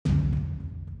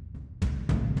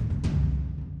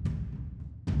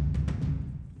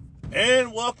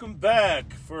And welcome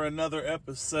back for another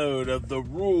episode of the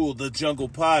Rule the Jungle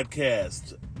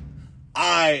podcast.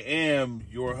 I am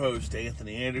your host,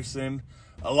 Anthony Anderson,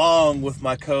 along with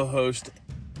my co-host,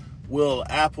 Will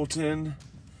Appleton.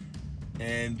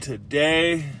 And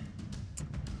today,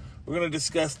 we're going to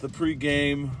discuss the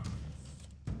pregame.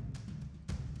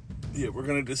 We're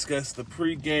going to discuss the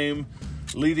pregame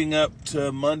leading up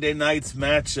to Monday night's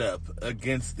matchup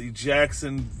against the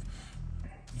Jacksonville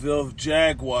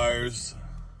Jaguars.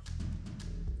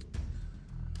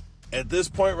 At this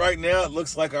point right now, it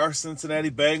looks like our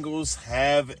Cincinnati Bengals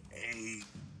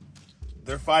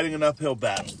they're fighting an uphill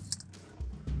battle.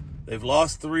 They've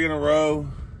lost 3 in a row.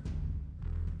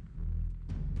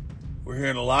 We're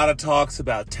hearing a lot of talks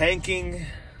about tanking,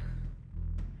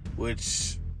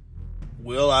 which,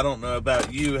 Will, I don't know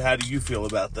about you. How do you feel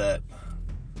about that?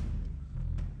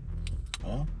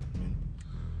 Well,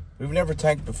 we've never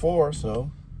tanked before, so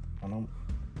I don't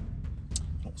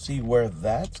see where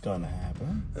that's going to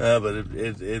happen. But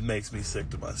it makes me sick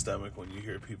to my stomach when you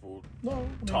hear people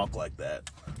talk like that.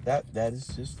 That is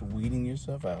just weeding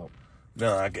yourself out.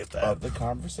 No, I get that. Of the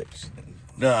conversation.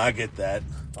 No, I get that.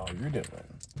 All you're doing.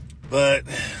 But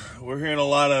we're hearing a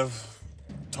lot of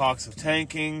talks of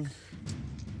tanking.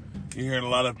 You're hearing a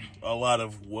lot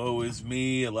of woe is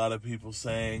me. A lot of people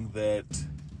saying that,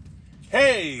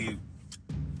 hey,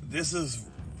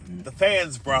 the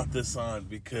fans brought this on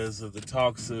because of the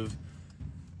talks of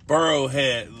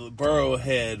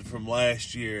Burrowhead from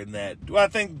last year, and that. Do I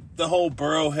think the whole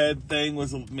Burrowhead thing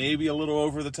was maybe a little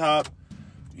over the top?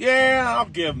 Yeah, I'll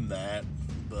give him that,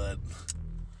 but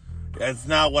that's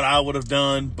not what I would have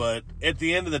done. But at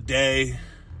the end of the day,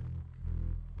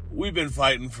 we've been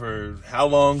fighting for how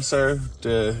long, sir,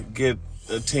 to get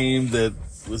a team that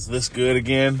was this good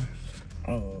again?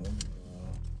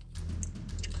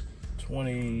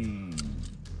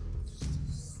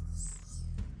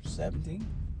 2017?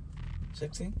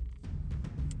 16?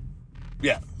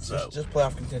 Yeah, so just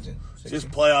playoff contention. 16. Just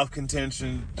playoff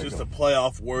contention, just a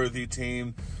playoff-worthy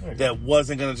team that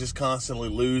wasn't going to just constantly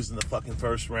lose in the fucking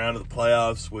first round of the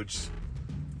playoffs, which,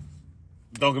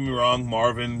 don't get me wrong,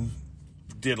 Marvin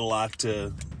did a lot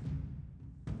to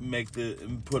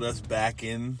put us back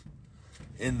in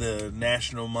the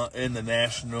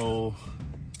national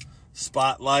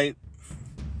spotlight.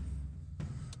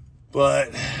 But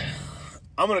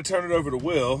I'm going to turn it over to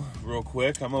Will real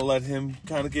quick. I'm going to let him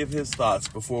kind of give his thoughts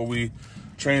before we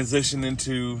transition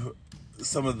into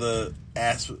some of the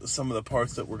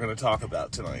parts that we're going to talk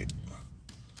about tonight.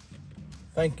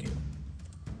 Thank you.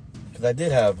 Because I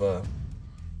did had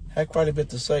quite a bit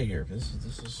to say here. This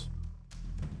is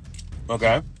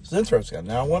okay. It's interesting.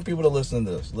 Now I want people to listen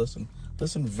to this. Listen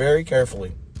very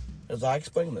carefully as I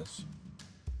explain this.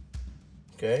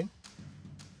 Okay.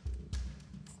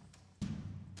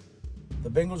 The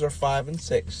Bengals are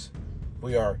 5-6.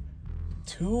 We are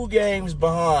 2 games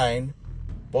behind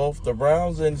both the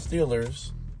Browns and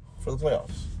Steelers for the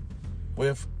playoffs,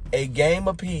 with a game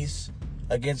apiece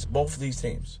against both of these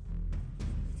teams.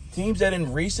 Teams that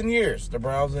in recent years, the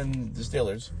Browns and the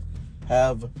Steelers,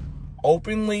 have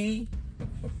openly,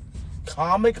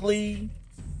 comically,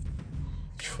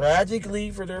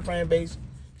 tragically for their fan base,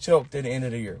 choked at the end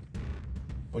of the year,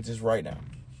 which is right now.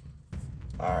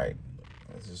 All right.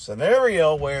 It's a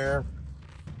scenario where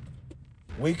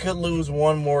we could lose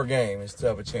one more game and still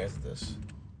have a chance at this.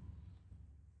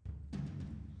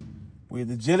 We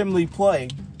legitimately play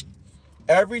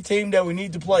every team that we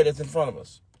need to play that's in front of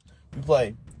us. We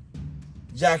play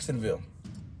Jacksonville,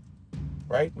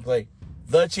 right? We play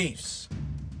the Chiefs.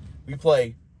 We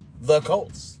play the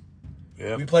Colts.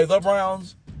 Yep. We play the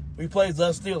Browns. We play the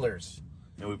Steelers.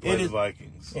 And we play the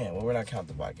Vikings. Yeah, well, we're not counting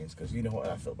the Vikings because you know what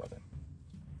I feel about them.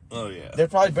 Oh, yeah. They're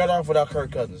probably better off without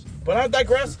Kirk Cousins. But I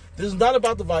digress. This is not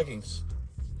about the Vikings.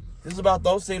 This is about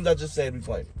those teams I just said we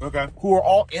played. Okay. Who are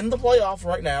all in the playoffs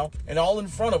right now and all in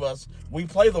front of us. We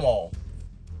play them all.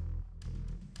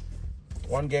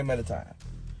 One game at a time.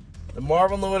 The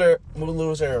Marvin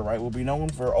Lewis era, right, will be known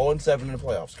for 0-7 in the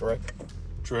playoffs, correct?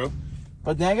 True.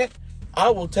 But dang it, I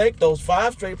will take those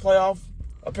 5 straight playoff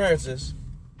appearances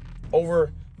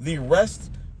over the rest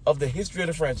of the history of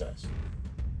the franchise.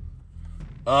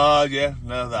 Yeah,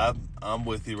 no, I'm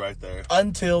with you right there.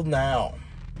 Until now.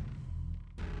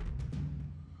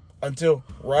 Until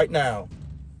right now,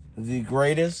 the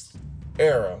greatest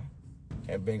era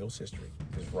in Bengals history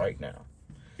is right now.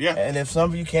 Yeah. And if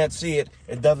some of you can't see it,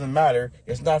 it doesn't matter.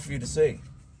 It's not for you to see.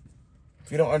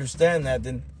 If you don't understand that,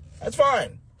 then that's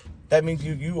fine. That means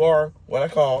you are what I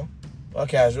call a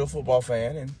casual football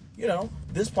fan. And, you know,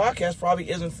 this podcast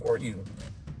probably isn't for you.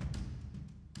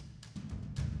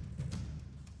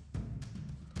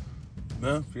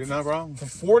 No, you're not wrong. For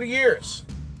 40 years,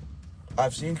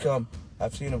 I've seen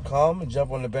him come and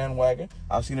jump on the bandwagon.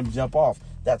 I've seen him jump off.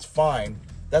 That's fine.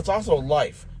 That's also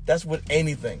life. That's with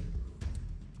anything.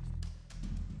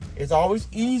 It's always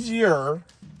easier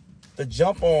to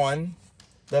jump on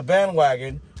the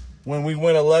bandwagon when we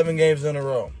win 11 games in a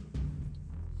row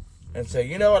and say,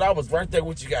 you know what, I was right there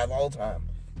with you guys all the time.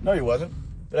 No, you wasn't,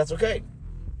 but that's okay.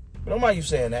 We don't mind you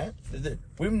saying that.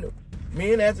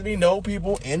 Me and Anthony know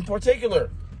people in particular.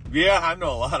 Yeah, I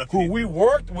know a lot of people. Who we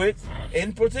worked with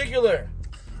in particular.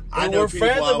 I Who know were people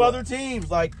fans of other teams,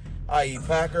 like, i.e.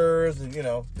 Packers and,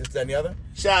 this, that, and the other.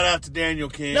 Shout out to Daniel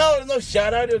King. No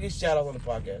shout out. He'll get shout out on the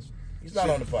podcast. He's not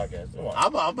on the podcast. Come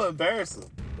on. I'm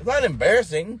embarrassing. It's not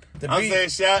embarrassing to be. I'm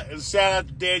saying shout out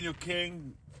to Daniel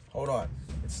King. Hold on.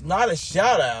 It's not a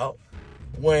shout out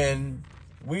when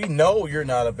we know you're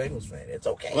not a Bengals fan. It's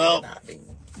okay Well, to not be.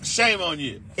 Shame on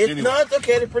you. It's Anyway. not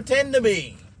okay to pretend to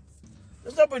be.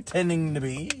 There's no pretending to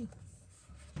be.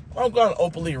 I'm going to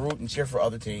openly root and cheer for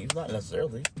other teams. Not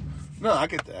necessarily. No, I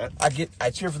get that.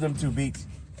 I cheer for them to beat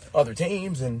other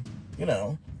teams, and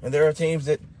and there are teams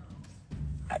that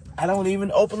I don't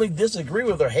even openly disagree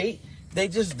with or hate.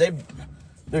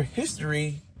 Their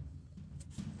history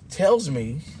tells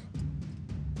me,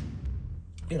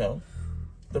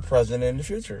 the present and the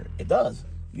future. It does.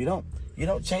 You don't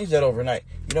change that overnight.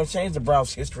 You don't change the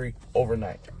Browns' history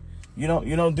overnight. You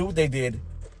don't do what they did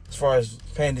as far as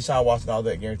paying Deshaun Watson all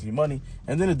that guaranteed money,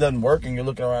 and then it doesn't work, and you're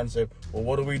looking around and say, well,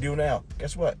 what do we do now?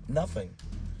 Guess what? Nothing.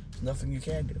 There's nothing you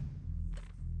can do.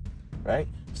 Right?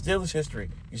 Still is history.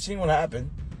 You see what happened.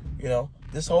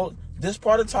 This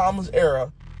part of Tomlin's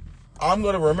era, I'm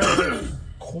going to remember it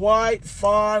quite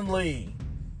fondly.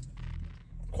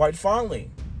 Quite fondly.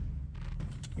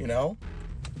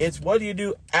 It's what do you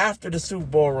do after the Super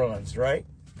Bowl runs, right?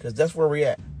 Because that's where we're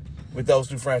at with those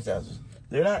two franchises.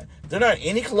 They're not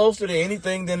any closer to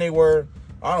anything than they were,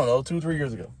 2-3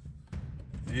 years ago.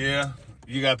 Yeah,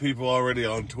 you got people already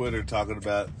on Twitter talking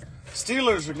about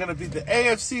Steelers are going to be the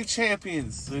AFC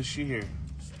champions this year.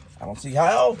 I don't see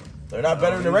how. They're not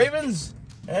better than the Ravens,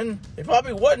 and they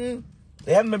probably wouldn't.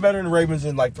 They haven't been better than the Ravens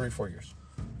in like 3-4 years.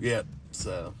 Yep.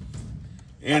 So,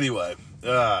 anyway,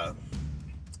 was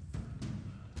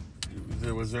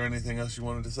there anything else you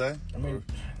wanted to say? I mean,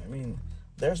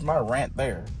 there's my rant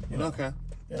there. Okay.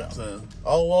 So,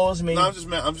 woe is me. No, I'm just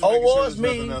making woe sure is there's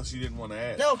me. nothing else you didn't want to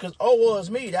add. No, because woe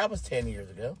is me. That was 10 years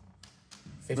ago.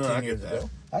 15 years ago.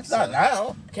 That's not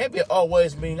now. Can't be woe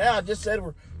is me now. I just said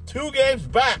we're 2 games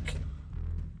back.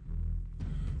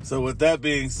 So with that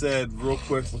being said, real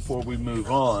quick before we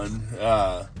move on,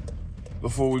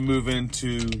 before we move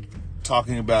into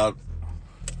talking about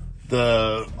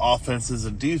the offenses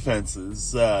and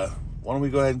defenses, why don't we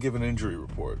go ahead and give an injury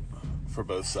report for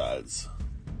both sides?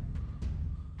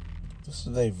 This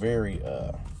is a very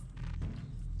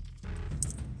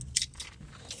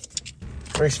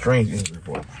strange injury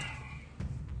report.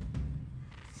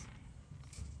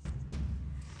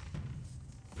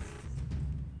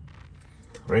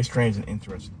 Very strange and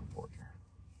interesting report here.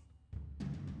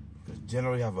 Because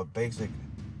generally I have a basic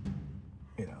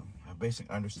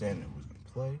understanding of who's going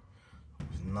to play,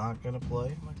 who's not going to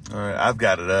play. All right, I've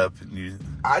got it up.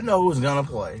 I know who's going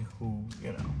to play,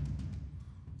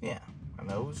 yeah, I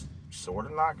know who's sort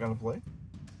of not going to play.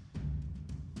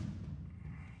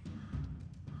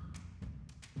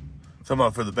 Talking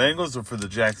about for the Bengals or for the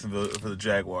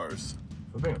Jaguars?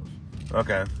 For Bengals.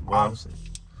 Okay. Well, obviously.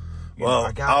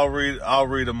 I'll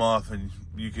read them off, and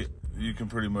you can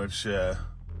pretty much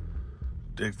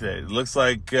dictate. It looks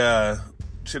like Chidobe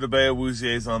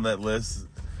Awuzie's on that list.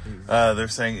 They're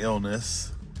saying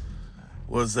illness.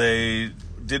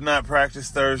 Did not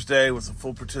practice Thursday. Was a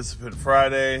full participant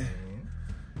Friday.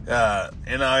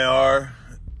 NIR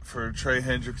for Trey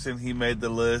Hendrickson. He made the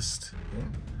list.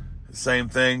 Same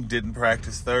thing. Didn't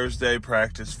practice Thursday.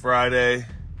 Practiced Friday.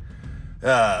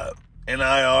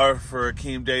 NIR for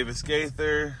Akeem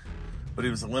Davis-Gaither, but he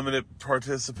was a limited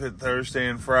participant Thursday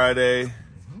and Friday.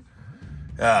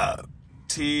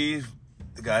 T,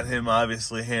 got him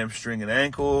obviously hamstring and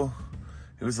ankle.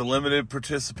 He was a limited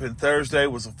participant Thursday,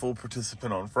 was a full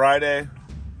participant on Friday.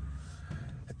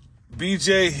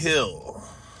 BJ Hill,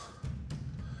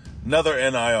 another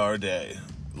NIR day.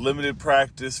 Limited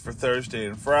practice for Thursday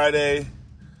and Friday.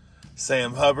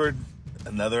 Sam Hubbard,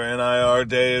 another NIR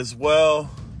day as well.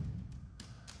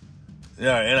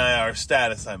 NIR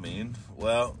status,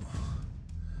 Well,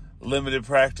 limited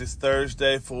practice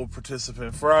Thursday, full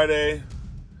participant Friday.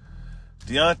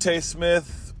 Deontay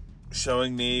Smith,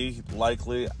 showing knee,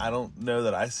 likely. I don't know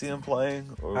that I see him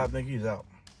playing. I think he's out.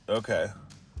 Okay.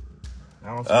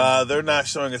 They're not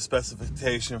showing a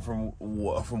specification from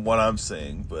what I'm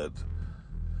seeing, but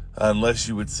unless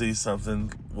you would see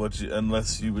something,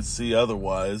 unless you would see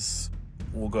otherwise,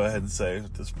 we'll go ahead and say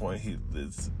at this point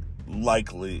it's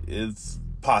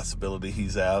possibility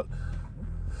he's out.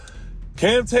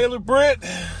 Cam Taylor-Britt,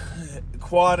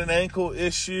 quad and ankle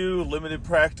issue, limited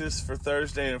practice for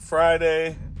Thursday and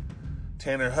Friday.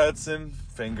 Tanner Hudson,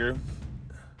 finger.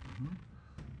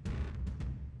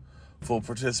 Full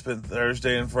participant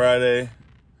Thursday and Friday.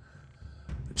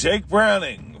 Jake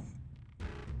Browning,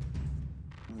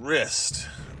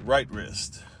 right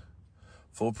wrist.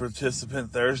 Full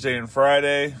participant Thursday and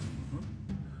Friday.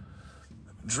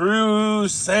 Drew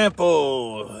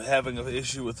Sample having an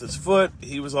issue with his foot.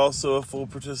 He was also a full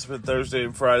participant Thursday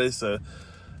and Friday, so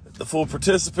the full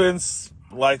participants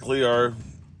likely are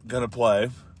going to play.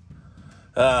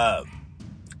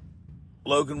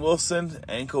 Logan Wilson,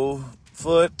 ankle,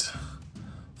 foot,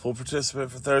 full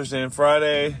participant for Thursday and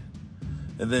Friday.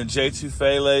 And then J2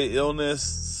 Fele,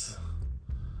 illness,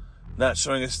 not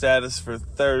showing a status for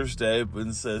Thursday,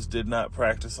 but says did not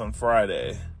practice on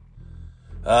Friday.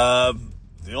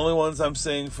 The only ones I'm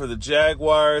seeing for the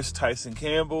Jaguars, Tyson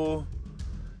Campbell,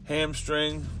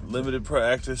 hamstring, limited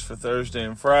practice for Thursday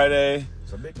and Friday.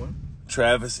 It's a big one.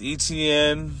 Travis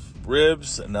Etienne,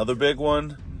 ribs, another big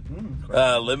one.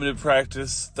 Limited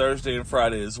practice Thursday and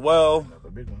Friday as well.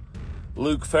 Another big one.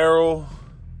 Luke Farrell,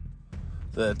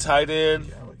 the tight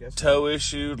end, toe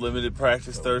issue, limited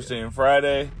practice Thursday and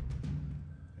Friday.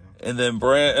 And then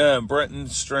Brenton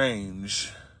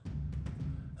Strange.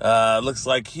 Looks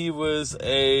like he was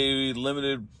a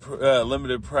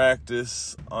limited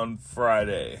practice on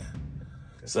Friday.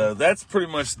 So that's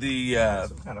pretty much the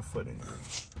some kind of foot injury.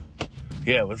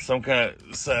 Yeah, with some kind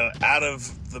of. So out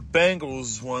of the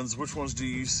Bengals ones, which ones do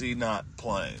you see not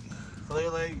playing?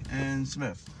 Lele and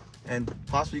Smith, and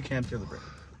possibly Cam Taylor-Britt.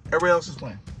 Everybody else is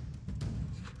playing.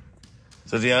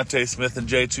 So Deontay Smith and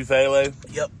J2 Fele?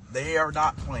 Yep, they are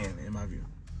not playing in my view.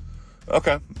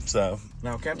 Okay, so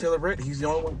now Cam Taylor-Britt, he's the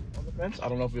only one on the fence. I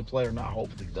don't know if he'll play or not. I hope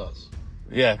he does.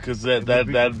 Yeah, because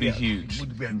that'd be huge.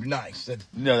 Would be nice.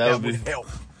 That would help.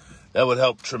 That would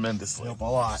help tremendously. Help a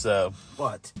lot. So,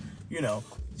 but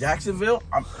Jacksonville.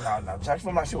 I'm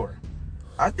not sure.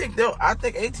 I think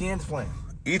ATN's playing.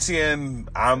 ETN,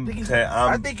 I'm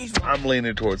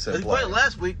leaning towards him He playing. played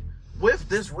last week with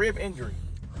this rib injury.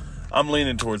 I'm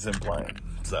leaning towards him playing.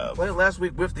 So played last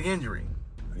week with the injury.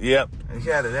 Yep. And he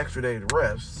had an extra day to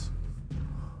rest.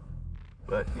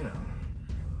 But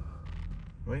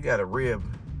when you got a rib.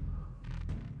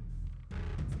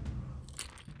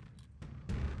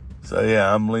 So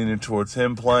yeah, I'm leaning towards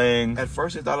him playing. At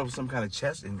first, I thought it was some kind of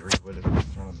chest injury, but it turned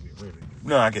out to be a rib injury.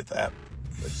 No, I get that.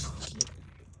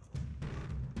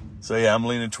 So yeah, I'm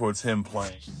leaning towards him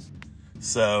playing.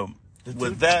 So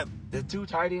the two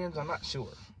tight ends, I'm not sure.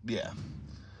 Yeah.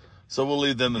 So we'll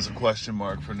leave them as a question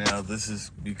mark for now. This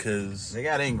is because they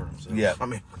got Ingram. So, yeah.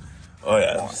 Oh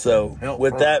yeah. So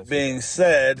with that being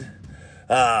said,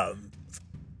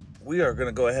 we are going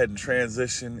to go ahead and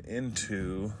transition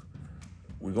into.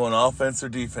 We're going offense or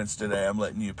defense today. I'm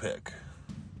letting you pick.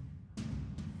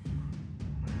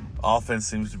 Offense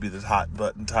seems to be the hot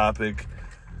button topic.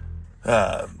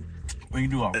 We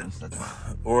can do offense. That's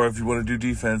fine. Or if you want to do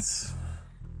defense.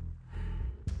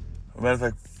 As a matter of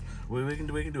fact, we can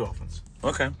do offense.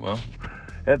 Okay. Well,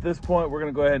 at this point, we're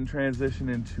going to go ahead and transition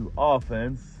into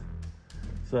offense.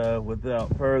 So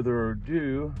without further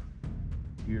ado,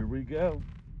 here we go.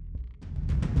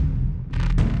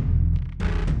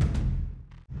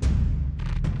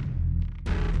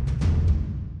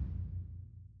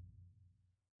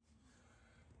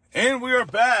 And we are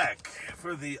back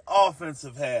for the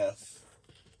offensive half.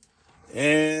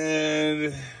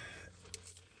 And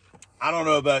I don't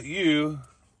know about you.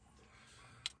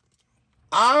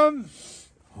 I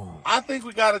think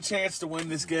we got a chance to win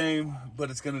this game, but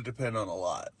it's going to depend on a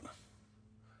lot.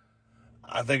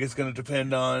 I think it's going to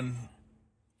depend on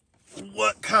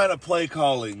what kind of play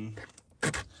calling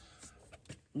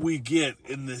we get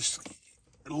in this,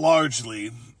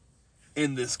 largely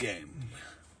in this game.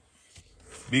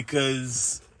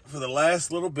 Because for the last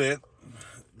little bit,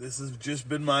 this has just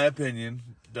been my opinion.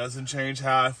 Doesn't change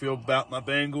how I feel about my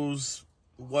Bengals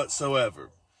whatsoever.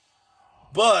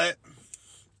 But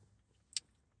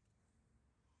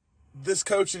this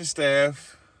coaching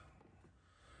staff,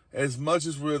 as much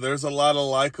as there's a lot of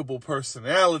likable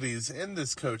personalities in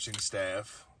this coaching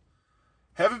staff,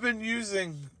 haven't been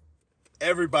using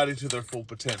everybody to their full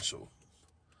potential.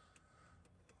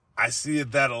 I see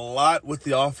that a lot with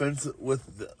the offense,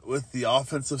 with the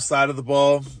offensive side of the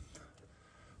ball,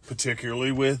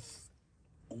 particularly with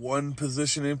one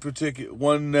position in particular,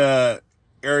 one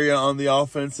area on the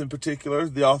offense in particular,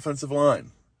 the offensive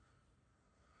line.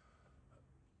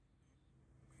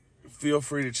 Feel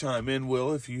free to chime in,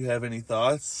 Will, if you have any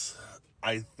thoughts.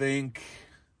 I think,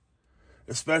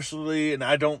 especially, and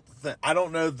I don't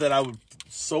know that I would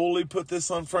solely put this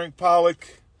on Frank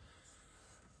Pollock.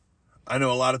 I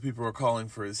know a lot of people are calling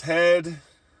for his head,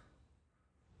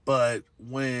 but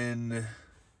when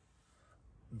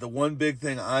the one big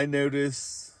thing I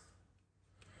notice,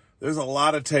 there's a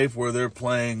lot of tape where they're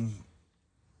trying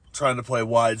to play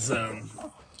wide zone,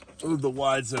 the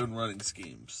wide zone running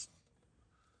schemes.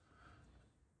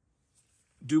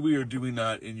 Do we or do we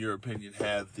not, in your opinion,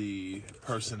 have the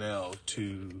personnel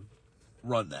to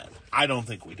run that? I don't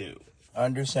think we do.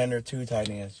 Under center, 2 tight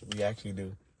ends. We actually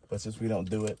do. But since we don't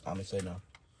do it, I'm going to say no.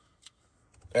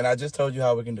 And I just told you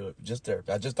how we can do it. Just there.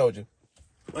 I just told you.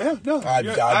 Yeah, no, I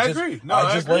agree. No,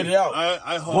 I just agree. laid it out.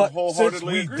 I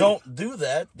wholeheartedly agree. Since we don't do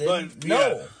that, then but, no.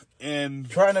 Yeah, and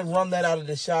trying to run that out of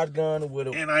the shotgun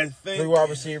with three wide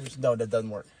receivers, no, that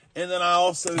doesn't work. And then I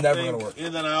also never gonna work.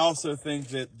 And then I also think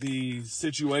that the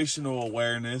situational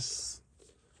awareness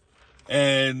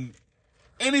and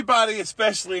anybody,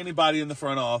 especially anybody in the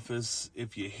front office,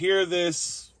 if you hear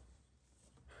this,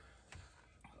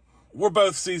 we're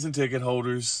both season ticket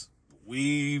holders.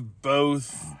 We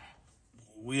both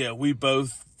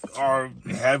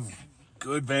have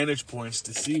good vantage points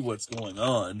to see what's going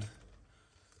on.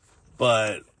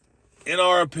 But in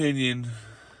our opinion,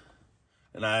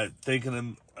 and I think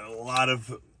in a lot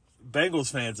of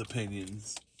Bengals fans'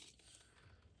 opinions,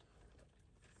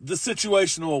 the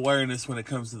situational awareness when it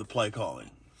comes to the play calling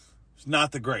is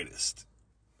not the greatest.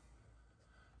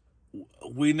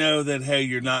 We know that, hey,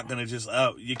 you're not going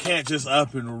to you can't just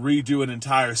up and redo an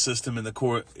entire system in the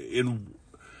court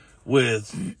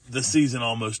with the season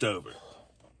almost over.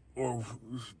 Or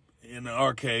in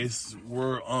our case,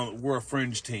 we're a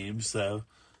fringe team, so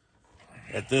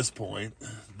at this point,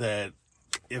 that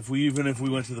even if we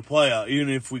went to the playoff, even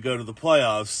if we go to the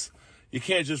playoffs, you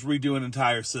can't just redo an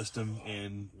entire system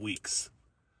in weeks.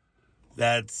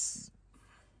 That's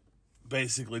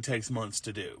basically takes months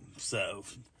to do. So,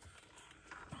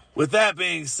 with that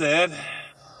being said,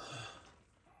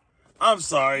 I'm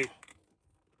sorry.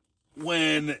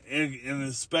 And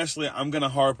especially, I'm going to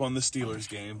harp on the Steelers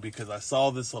game because I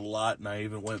saw this a lot and I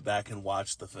even went back and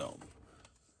watched the film.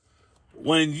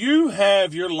 When you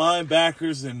have your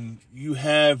linebackers and you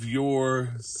have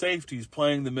your safeties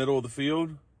playing the middle of the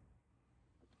field,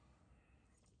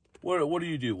 what do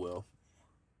you do, Will?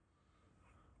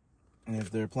 And if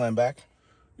they're playing back?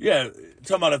 Yeah,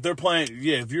 talking about if they're playing,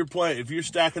 if you're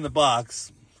stacking the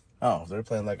box. Oh, they're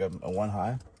playing like a one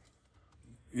high?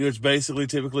 Which basically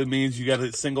typically means you got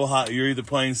a single high. You're either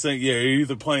playing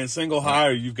single high,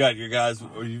 or you've got your guys,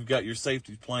 or you've got your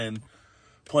safeties playing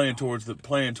towards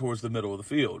the middle of the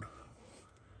field.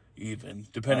 Even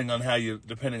depending on how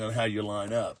you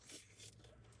line up.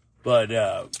 But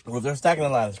well, they're stacking a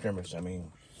line of scrimmage. I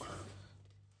mean,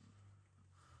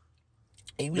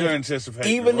 they're anticipating.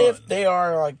 Even if they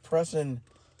are like pressing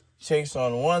Chase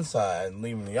on one side and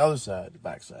leaving the other side, the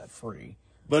backside, free.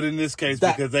 But in this case,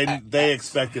 because they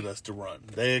expected us to run.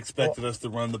 They expected us to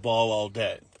run the ball all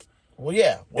day. Well,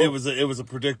 yeah. Well, it was a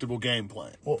predictable game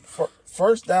plan. Well,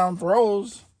 first down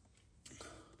throws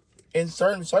in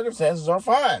certain circumstances are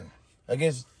fine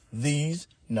against these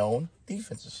known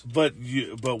defenses. But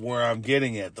where I'm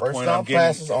getting at, the first point down I'm getting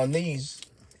passes on these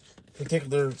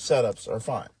particular setups are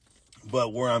fine.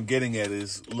 But where I'm getting at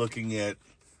is looking at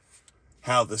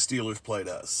how the Steelers played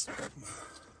us.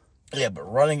 Yeah, but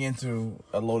running into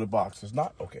a loaded box is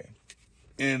not okay.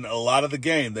 In a lot of the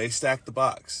game, they stacked the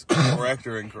box. Correct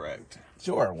or incorrect?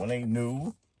 Sure. When they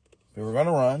knew we were going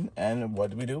to run, and what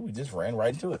did we do? We just ran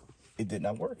right into it. It did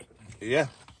not work. Yeah.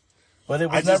 But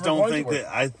it was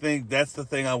I think that's the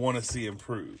thing I want to see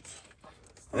improve.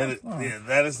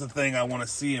 That is the thing I want to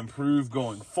see improve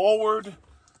going forward.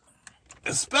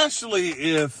 Especially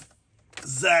if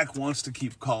Zach wants to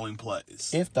keep calling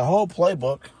plays. If the whole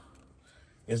playbook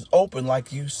is open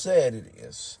like you said it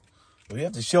is, well, you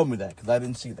have to show me that because I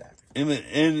didn't see that.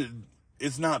 And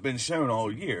it's not been shown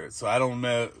all year, so I don't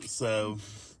know. So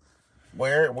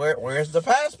where's the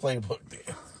pass playbook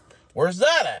then? Where's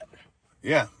that at?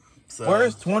 Yeah. So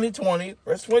where's 2020?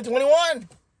 Where's 2021?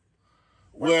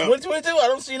 Where's 2022? I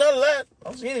don't see none of that. I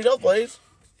don't see any of those plays.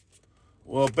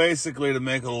 Well, basically, to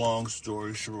make a long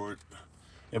story short,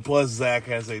 and plus Zach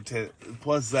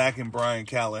and Brian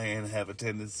Callahan have a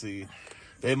tendency.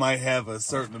 They might have a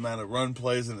certain amount of run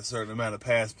plays and a certain amount of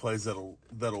pass plays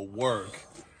that'll work.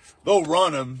 They'll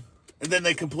run them, and then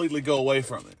they completely go away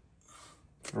from it.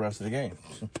 for the rest of the game.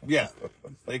 Yeah,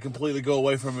 they completely go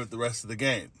away from it the rest of the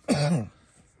game.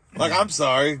 Like, I'm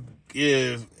sorry,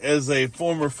 if as a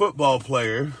former football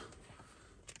player,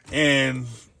 and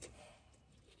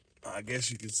I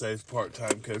guess you could say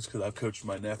part-time coach because I've coached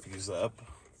my nephews up,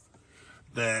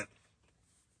 that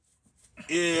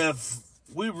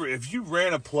if you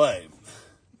ran a play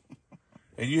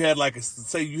and you had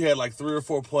say you had 3 or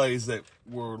 4 plays that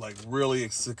were really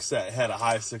had a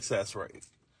high success rate,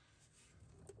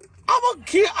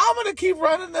 I'm gonna keep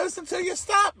running those until you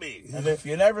stop me. And if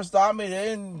you never stop me,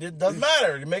 then it doesn't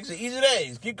matter. It makes it easy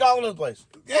days. Keep calling this place.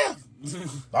 Yeah.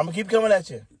 I'm gonna keep coming at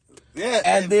you. Yeah.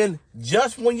 And then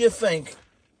just when you think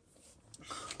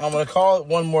I'm gonna call it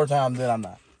one more time, then I'm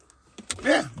not.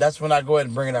 Yeah. That's when I go ahead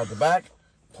and bring it out the back.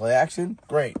 Play action.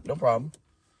 Great. No problem.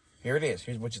 Here it is.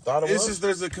 Here's what you thought it was.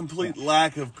 There's a complete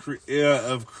lack of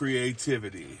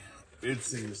creativity. It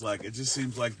seems like. It just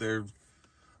seems like they're.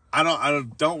 I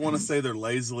don't want to say they're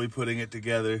lazily putting it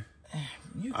together.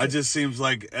 It just seems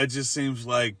like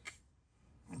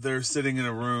they're sitting in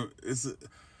a room. It's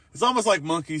almost like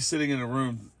monkeys sitting in a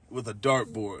room with a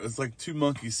dartboard. It's like 2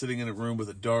 monkeys sitting in a room with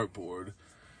a dartboard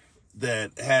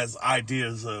that has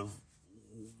ideas of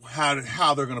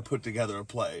how they're going to put together a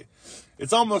play.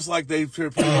 It's almost like they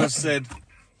pretty much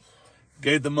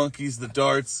gave the monkeys the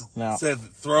darts, said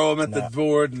throw them at the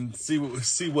board and see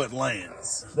what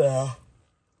lands.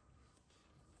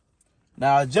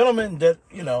 Now, a gentleman that,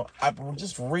 I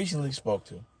just recently spoke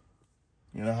to,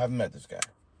 I haven't met this guy.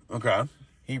 Okay.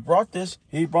 He brought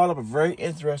up a very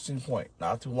interesting point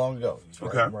not too long ago. He's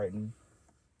writing.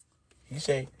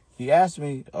 He asked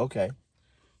me, okay,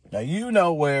 now you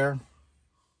know where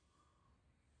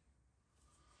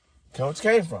Coach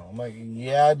came from. I'm like,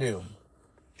 yeah, I do.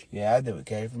 It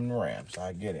came from the Rams.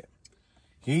 I get it.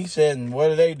 He said, and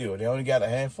what do? They only got a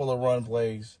handful of run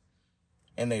plays,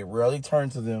 and they rarely turn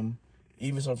to them,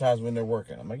 even sometimes when they're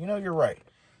working. I'm like, you're right.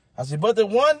 I said, but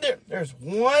there's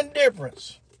one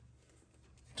difference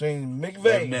between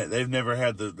McVay. They've never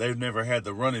had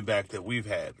the running back that we've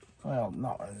had. Well,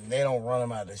 no, they don't run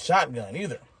him out of the shotgun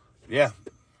either. Yeah.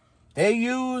 They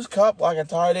use Kupp like a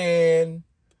tight end,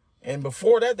 and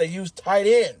before that, they used tight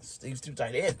ends. They used 2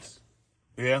 tight ends.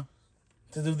 Yeah.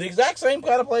 To do the exact same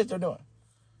kind of plays they're doing.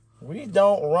 We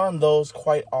don't run those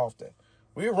quite often.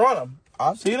 We run them.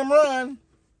 I've seen them run.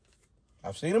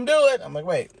 I've seen them do it. I'm like,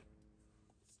 wait.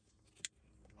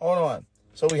 Hold on.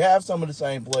 So we have some of the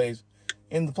same plays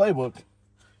in the playbook,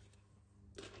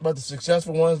 but the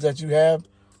successful ones that you have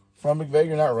from McVay,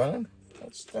 you're not running?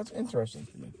 That's interesting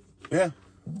to me. Yeah.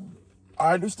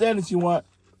 I understand that you want to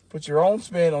put your own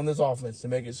spin on this offense to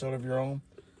make it sort of your own.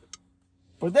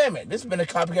 But damn it, this has been a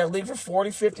copycat league for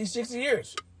 40, 50, 60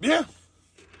 years. Yeah.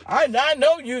 I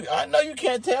know you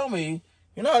can't tell me.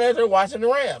 That they're watching the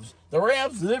Rams. The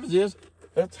Rams, the difference is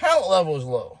their talent level is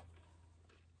low.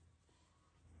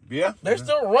 Yeah. They're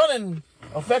still running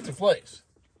effective plays.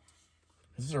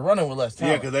 They're running with less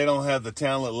talent. Yeah, because they don't have the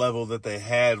talent level that they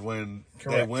had when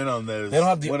they went on those. They don't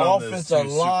have the offensive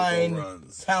line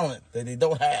talent that they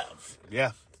don't have.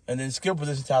 Yeah. And then skill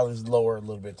position talent is lower a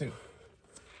little bit too.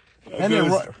 And then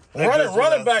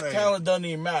running back talent doesn't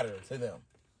even matter to them.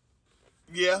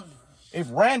 Yeah. If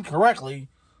ran correctly,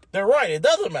 they're right. It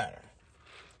doesn't matter.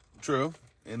 True.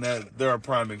 And that they're a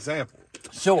prime example.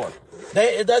 Sure.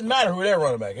 It doesn't matter who they're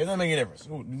running back. It doesn't make a difference.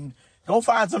 Go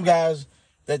find some guys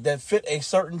that fit a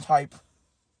certain type.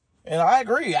 And I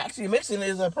agree. Actually, Mixon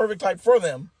is a perfect type for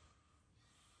them.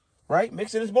 Right?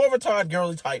 Mixon is more of a Todd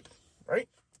Gurley type. Right?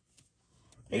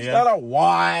 He's not a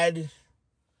wide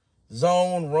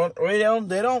zone run.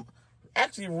 They don't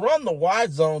actually run the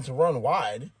wide zone to run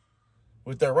wide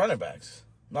with their running backs.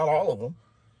 Not all of them.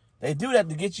 They do that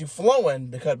to get you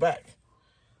flowing to cut back.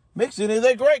 Mixon is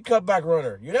a great cutback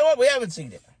runner. You know what? We haven't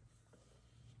seen it.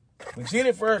 We've seen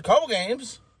it for a couple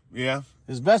games. Yeah.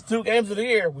 His best 2 games of the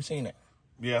year, we've seen it.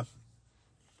 Yeah.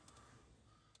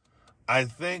 I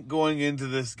think going into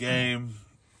this game,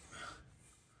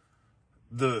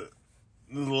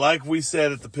 like we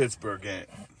said at the Pittsburgh game,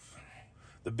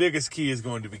 the biggest key is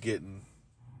going to be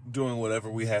doing whatever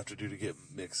we have to do to get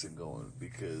Mixon going,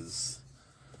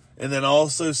 and then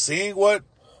also seeing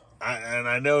and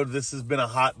I know this has been a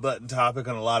hot button topic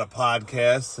on a lot of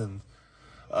podcasts and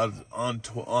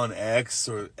on X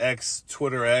or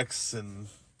Twitter X and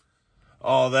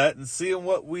all that, and seeing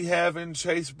what we have in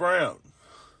Chase Brown.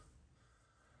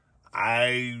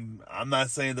 I'm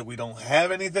not saying that we don't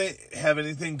have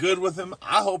anything good with him.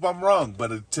 I hope I'm wrong,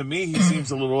 but to me he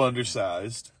seems a little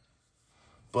undersized.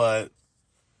 But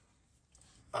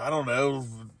I don't know.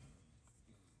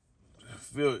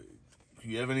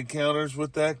 You have any counters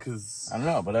with that? Because I don't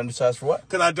know, but undersized for what?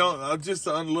 Because I'm just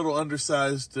a little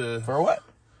undersized. For what?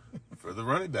 For the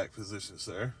running back position,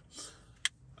 sir.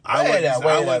 I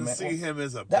wouldn't see him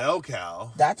as a bell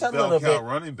cow. That's a little bit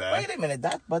running back. Wait a minute,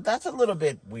 that's a little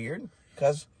bit weird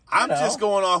because I'm just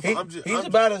going off. He's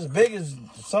about as big as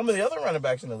some of the other running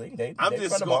backs in the league. I'm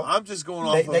just going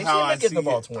off of how I see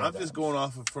it. I'm just going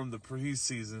off of from the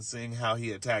preseason, seeing how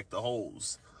he attacked the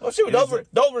holes. Well, shoot, those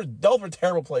were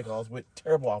terrible play calls with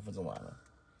terrible offensive linemen,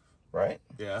 right?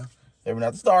 Yeah, they were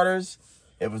not the starters.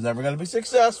 It was never going to be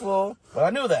successful, but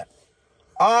I knew that.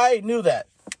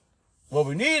 What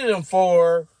we needed him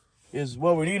for is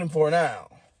what we need him for now.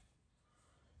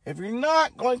 If you're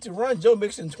not going to run Joe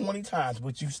Mixon 20 times,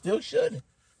 which you still should,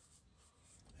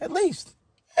 at least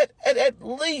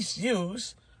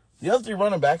use the other 3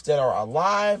 running backs that are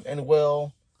alive and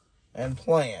well and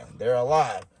playing. They're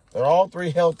alive. They're all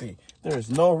 3 healthy. There is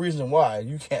no reason why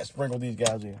you can't sprinkle these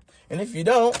guys in. And if you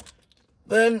don't,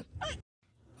 then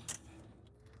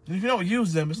if you don't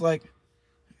use them, it's like,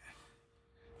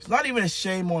 it's not even a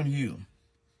shame on you.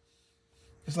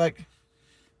 It's like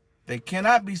they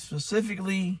cannot be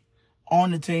specifically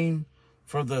on the team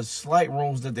for the slight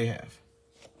roles that they have.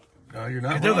 No, you're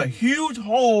not. There's a huge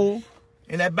hole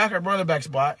in that backup running back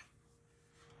spot,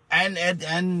 and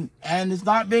it's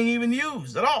not being even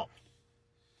used at all.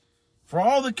 For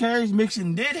all the carries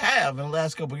Mixon did have in the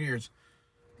last couple of years,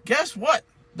 guess what?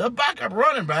 The backup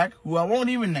running back, who I won't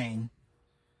even name,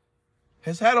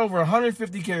 has had over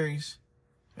 150 carries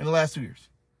in the last 2 years.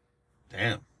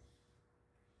 Damn.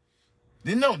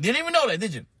 Didn't even know that,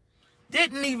 did you?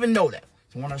 Didn't even know that.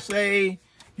 So when I say,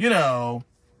 he's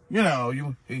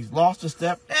lost a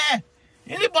step.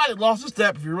 Anybody lost a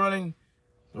step if you're running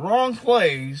the wrong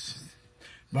plays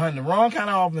behind the wrong kind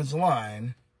of offensive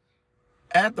line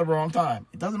at the wrong time.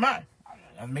 It doesn't matter.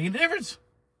 It doesn't make a difference.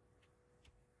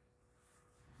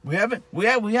 We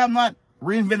have not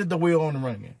reinvented the wheel on the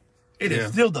running game. It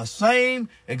is still the same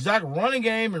exact running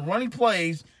game and running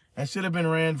plays that should have been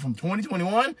ran from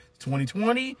 2021 to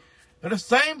 2020. They're the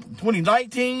same.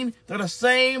 2019, they're the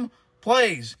same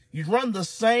plays. You run the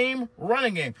same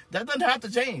running game. That doesn't have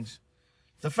to change.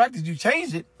 The fact that you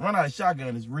changed it, run out of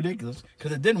shotgun, is ridiculous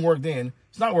because it didn't work then.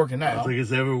 It's not working now. I don't think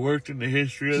it's ever worked in the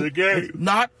history of the game. It's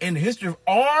not in the history of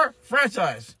our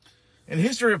franchise. In the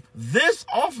history of this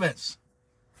offense.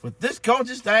 With this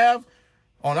coaching staff,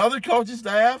 on other coaching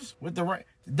staffs, it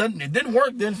didn't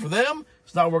work then for them.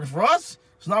 It's not working for us.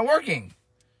 It's not working.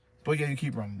 But yeah, you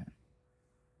keep running it.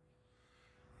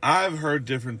 I've heard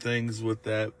different things with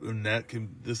that, and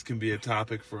this can be a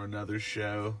topic for another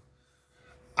show.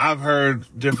 I've heard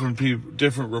different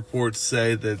reports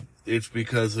say that it's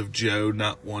because of Joe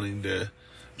not wanting to.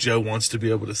 Joe wants to be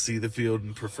able to see the field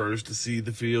and prefers to see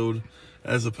the field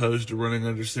as opposed to running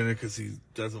under center because he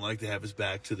doesn't like to have his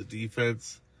back to the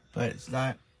defense. But it's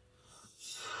not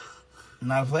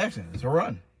a play action. It's a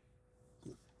run.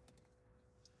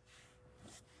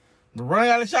 We're running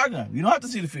out of shotgun. You don't have to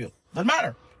see the field. Doesn't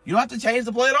matter. You don't have to change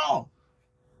the play at all.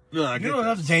 No, you don't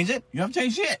have to change it. You don't have to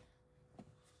change shit.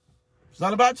 It's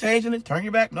not about changing it, turning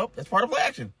your back. Nope, that's part of play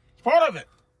action. It's part of it.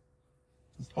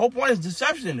 The whole point is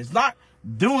deception. It's not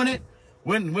doing it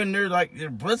when they're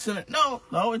blitzing it.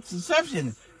 No, it's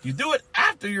deception. You do it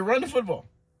after you run the football.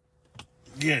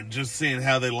 Yeah, just seeing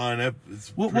how they line up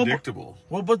is predictable.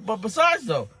 But besides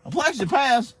though, a play action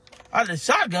pass out of the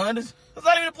shotgun that's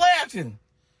not even a play action.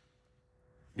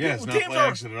 Yeah, it's not play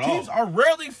action at all. Teams are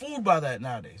rarely fooled by that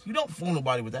nowadays. You don't fool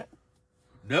nobody with that.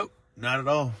 Nope, not at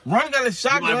all. Running out of the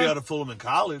shotgun. You might be able to fool them in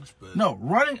college, but no,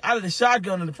 running out of the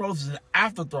shotgun in the pros is an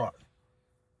afterthought.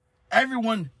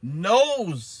 Everyone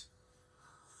knows.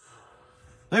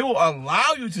 They will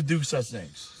allow you to do such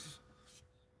things.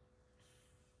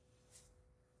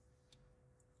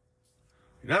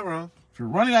 You're not wrong. If you're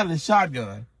running out of the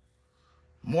shotgun,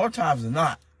 more times than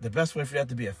not, the best way for that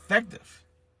to be effective,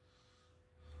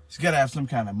 you got to have some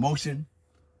kind of motion,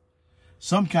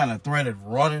 some kind of threaded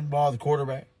running ball to the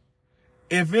quarterback.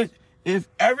 If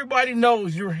everybody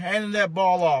knows you're handing that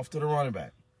ball off to the running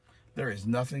back, there is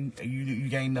nothing. You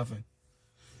gain nothing.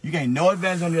 You gain no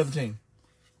advantage on the other team.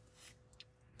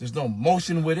 There's no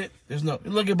motion with it.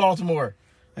 Look at Baltimore.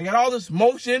 They got all this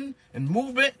motion and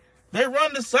movement. They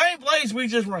run the same plays we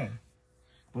just ran,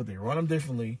 but they run them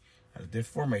differently out of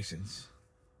different formations.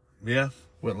 Yeah.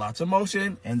 With lots of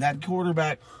motion, and that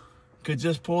quarterback could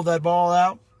just pull that ball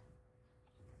out.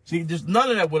 See, there's none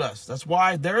of that with us. That's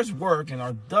why theirs work and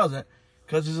ours doesn't,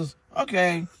 because it's just,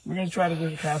 okay, we're going to try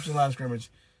to capture the line of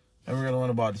scrimmage, and we're going to run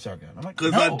the ball to shotgun. I'm like,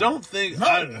 because no, I don't think,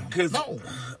 no.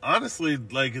 honestly,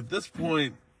 at this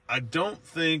point, I don't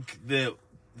think that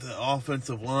the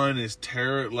offensive line is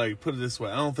terrible. Like, put it this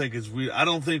way, I don't think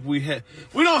we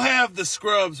don't have the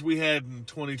scrubs we had in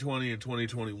 2020 and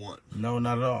 2021. No,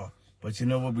 not at all. But you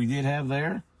know what we did have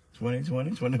there?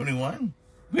 2020, 2021?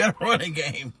 We had a running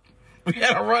game.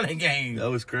 That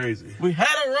was crazy. We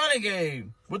had a running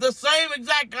game with the same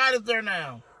exact guy that's there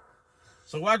now.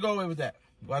 So why go away with that?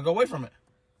 Why go away from it?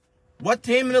 What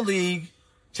team in the league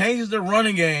changes their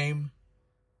running game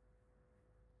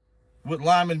with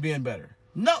linemen being better?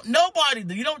 No, nobody.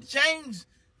 You don't change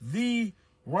the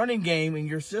running game in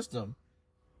your system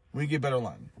when you get better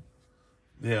linemen.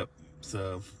 Yep.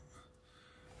 So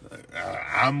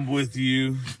I'm with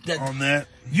you on that.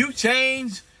 You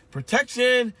change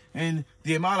protection and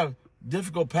the amount of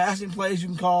difficult passing plays you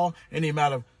can call and the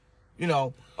amount of,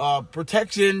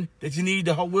 protection that you need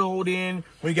to hold in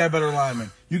when you got better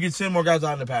linemen. You can send more guys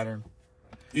out in the pattern.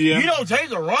 Yeah. You don't change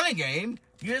the running game.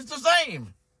 It's the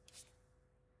same.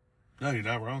 No, you're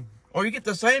not wrong. Or you get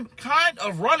the same kind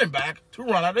of running back to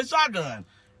run out of the shotgun.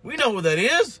 We know who that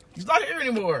is. He's not here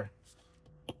anymore.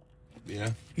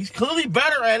 Yeah. He's clearly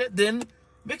better at it than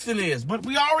Mixon is, but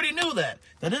we already knew that.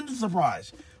 That isn't a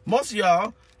surprise. Most of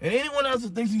y'all and anyone else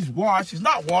that thinks he's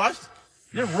not washed.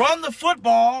 Just run the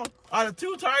football out of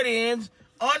 2 tight ends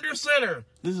under center.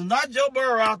 This is not Joe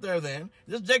Burrow out there then.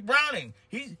 This is Jake Browning.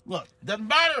 Look, it doesn't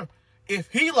matter if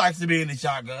he likes to be in the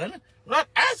shotgun. We're not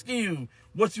asking you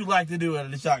what you like to do out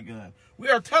of the shotgun. We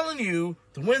are telling you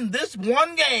to win this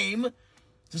one game,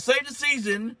 to save the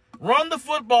season, run the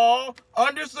football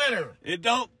under center. It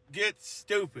don't get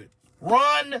stupid.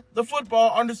 Run the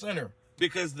football under center.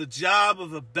 Because the job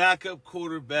of a backup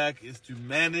quarterback is to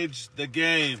manage the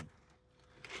game.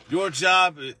 Your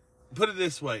job, put it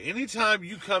this way, anytime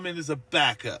you come in as a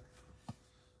backup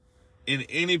in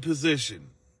any position,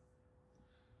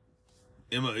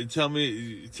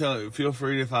 feel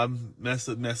free if I mess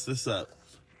this up.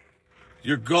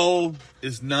 Your goal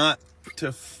is not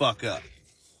to fuck up.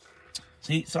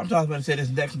 See, sometimes when I say this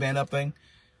next man up thing,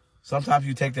 sometimes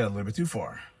you take that a little bit too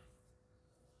far.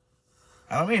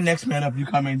 I don't mean next man up, you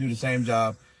come in and do the same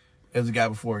job as the guy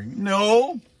before you.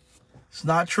 No, it's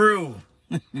not true.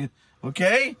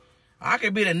 Okay? I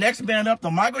could be the next man up to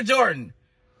Michael Jordan.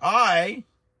 I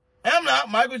am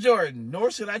not Michael Jordan, nor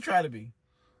should I try to be.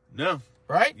 No.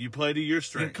 Right? You play to your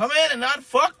strength. You come in and not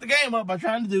fuck the game up by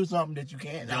trying to do something that you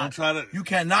can't. You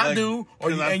cannot do,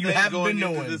 and you haven't been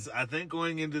doing. I think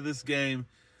going into this game,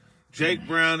 Jake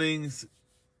Browning,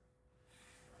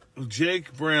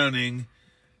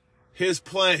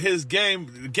 his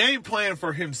game plan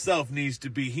for himself needs to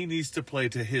be he needs to play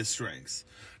to his strengths.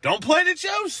 Don't play to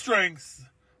Joe's strengths.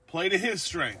 Play to his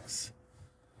strengths.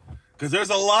 Because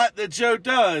there's a lot that Joe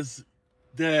does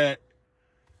that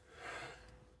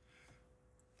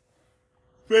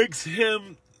makes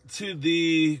him to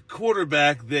the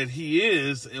quarterback that he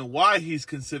is and why he's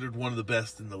considered one of the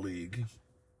best in the league.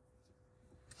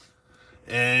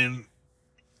 And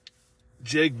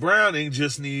Jake Browning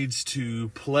just needs to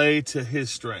play to his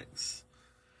strengths.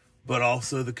 But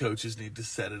also the coaches need to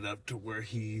set it up to where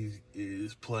he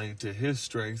is playing to his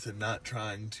strengths and not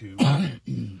trying to...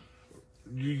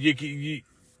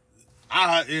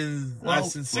 I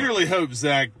sincerely hope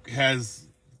Zach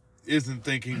isn't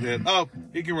thinking that,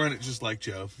 he can run it just like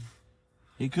Joe.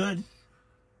 He could.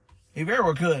 He very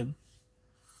well could.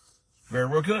 Very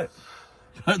well could.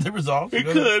 But the results... He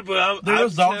could, but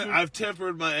I've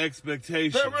tempered my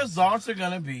expectations. The results are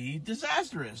going to be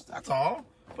disastrous. That's all.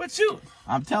 But shoot,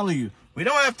 I'm telling you, we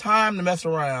don't have time to mess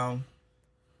around.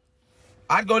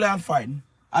 I'd go down fighting.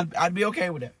 I'd be okay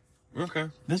with that. Okay.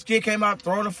 This kid came out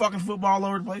throwing a fucking football all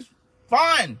over the place.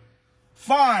 Fine.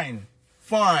 Fine.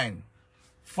 Fine.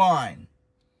 Fine.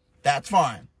 That's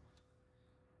fine.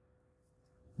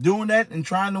 Doing that and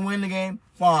trying to win the game,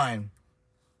 fine.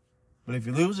 But if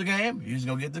you lose the game, you're just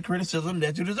going to get the criticism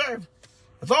that you deserve.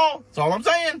 That's all. That's all I'm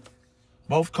saying.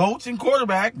 Both coach and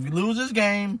quarterback, if you lose this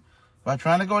game by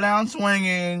trying to go down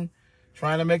swinging,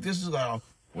 trying to make this, the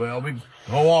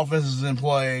whole offense is in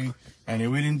play,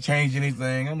 and we didn't change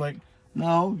anything. I'm like,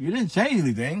 no, you didn't change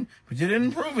anything, but you didn't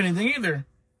improve anything either.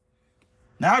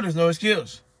 Now there's no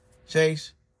excuse.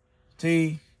 Chase,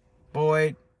 T,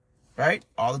 Boyd, right?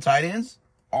 All the tight ends,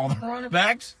 all the running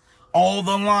backs, all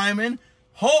the linemen,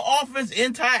 whole offense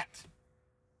intact.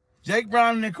 Jake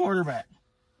Browning, the quarterback.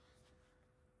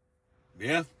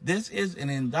 Yeah. This is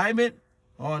an indictment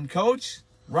on coach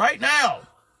right now.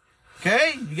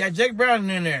 Okay? You got Jake Browning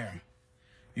in there.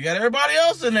 You got everybody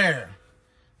else in there.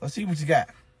 Let's see what you got.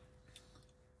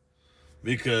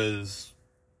 Because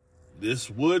this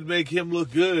would make him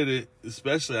look good,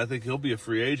 especially I think he'll be a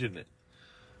free agent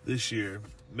this year.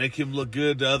 Make him look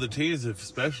good to other teams,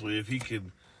 especially if he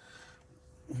can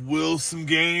will some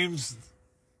games,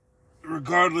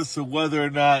 regardless of whether or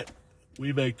not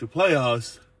we make the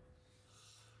playoffs,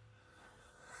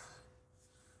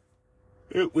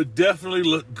 it would definitely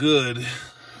look good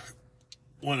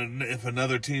if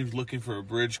another team's looking for a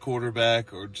bridge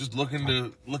quarterback or just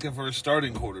looking for a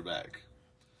starting quarterback.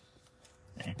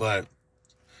 But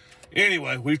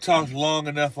anyway, we've talked long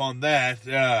enough on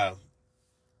that.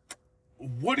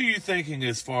 What are you thinking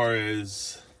as far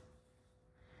as,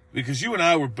 because you and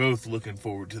I were both looking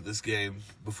forward to this game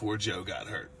before Joe got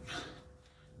hurt.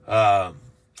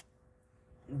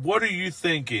 What are you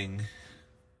thinking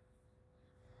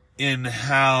in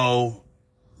how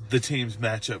the teams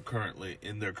match up currently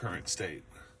in their current state,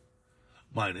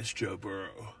 minus Joe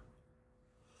Burrow?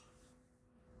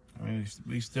 I mean,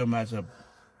 we still match up.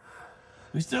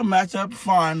 We still match up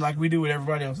fine like we do with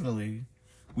everybody else in the league.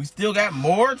 We still got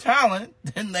more talent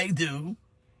than they do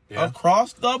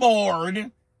across the board.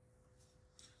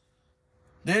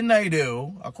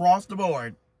 Across the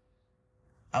board.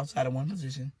 Outside of one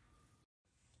position.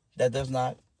 That does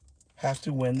not have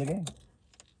to win the game.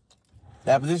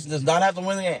 That position does not have to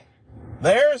win the game.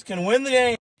 Theirs can win the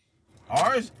game.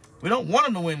 Ours, we don't want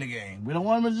them to win the game. We don't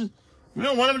want them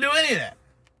to do any of that.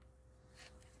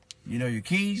 You know your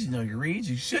keys, you know your reads,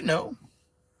 you should know.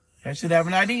 You should have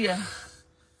an idea.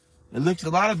 It looks a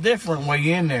lot different when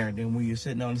you're in there than when you're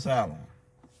sitting on the sideline.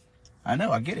 I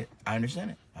know, I get it. I understand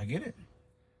it. I get it.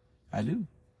 I do.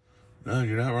 No,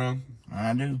 you're not wrong.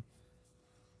 I do.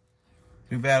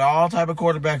 We've had all type of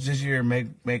quarterbacks this year make,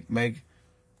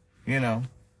 you know,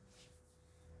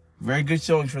 very good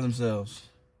showings for themselves.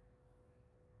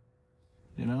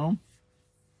 You know?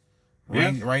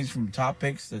 Range from top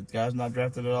picks that guys not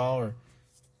drafted at all, or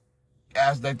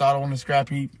guys they thought on the scrap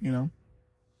heap, you know.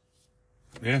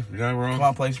 Yeah, you're not wrong. Come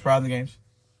on, play surprising games.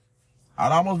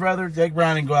 I'd almost rather Jake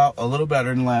Browning go out a little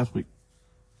better than last week.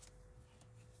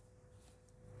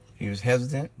 He was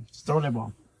hesitant to throw that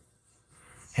ball.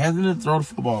 Hesitant to throw the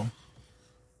football.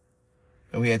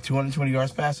 And we had 220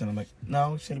 yards passing. I'm like,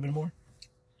 no, it should have been more.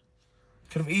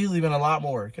 Could have easily been a lot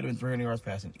more. Could have been 300 yards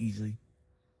passing, easily.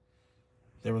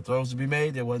 There were throws to be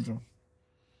made. There wasn't throws.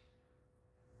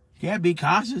 Can't be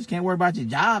cautious. Can't worry about your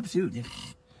job. Shoot. What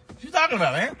you talking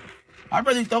about, man? I'd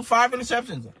rather throw 5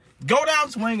 interceptions. Go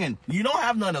down swinging. You don't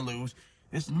have none to lose.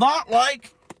 It's not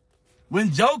like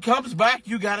when Joe comes back,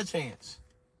 you got a chance.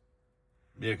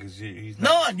 Yeah, because he's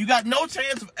not. None. You got no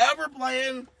chance of ever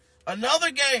playing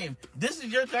another game. This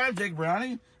is your time, Jake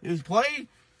Browning. Is play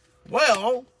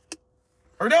well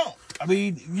or don't. I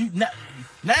mean,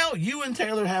 now you and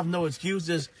Taylor have no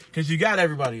excuses because you got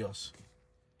everybody else.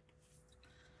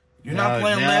 You're not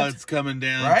playing left. Now it's coming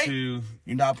down to...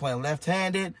 You're not playing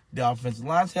left-handed. The offensive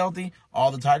line's healthy.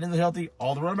 All the tight ends are healthy.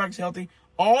 All the running backs are healthy.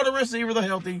 All the receivers are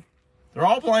healthy. They're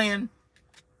all playing.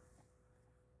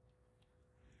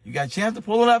 You got a chance to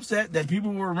pull an upset that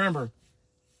people will remember.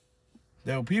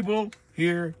 There are people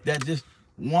here that just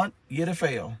want you to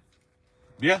fail.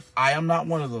 Yeah. I am not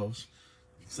one of those.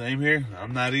 Same here.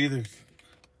 I'm not either.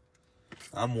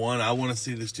 I'm one. I want to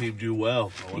see this team do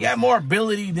well. You got more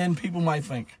ability than people might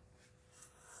think.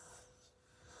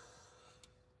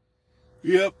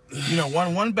 Yep. You know,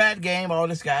 one bad game,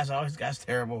 this guy's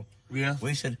terrible. Yeah.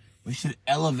 We should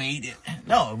elevate it.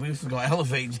 No, if we was going to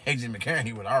elevate Jason McCarron,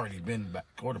 he would already been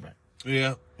quarterback.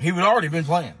 Yeah. He would already been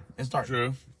playing and starting.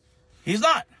 True. He's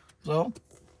not. So.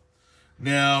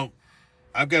 Now,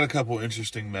 I've got a couple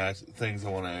interesting things I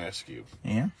want to ask you.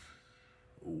 Yeah.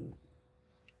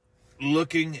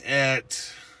 Looking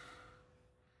at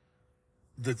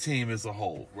the team as a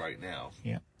whole right now.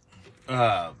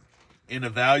 Yeah. In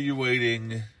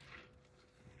evaluating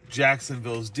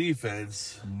Jacksonville's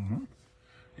defense,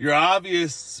 your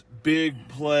obvious big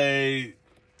play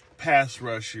pass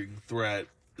rushing threat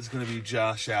is going to be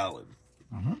Josh Allen.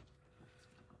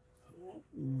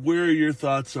 Where your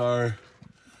thoughts are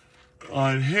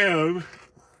on him?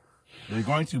 They're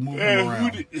going to move him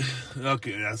around.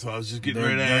 Okay, that's what I was just getting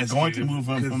ready to ask. They're going to move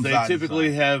him from they side to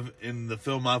typically side. have, in the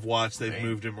film I've watched, they've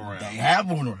moved him around. They have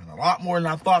moved around a lot more than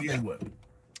I thought they would.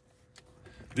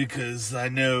 Because I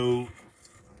know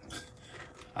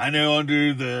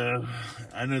under the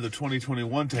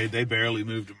 2021 tape, they barely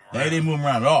moved him around. They didn't move him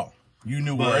around at all. You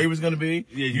knew where he was going to be.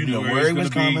 Yeah, you knew where he was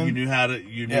coming. You knew how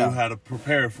to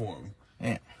prepare for him.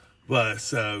 Yeah. But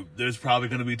so there's probably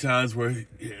going to be times where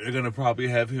they're going to probably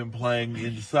have him playing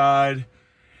inside,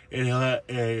 and he'll have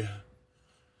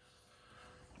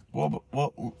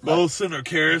Volson or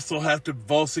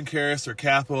Karras or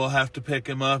Kappa will have to pick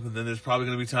him up, and then there's probably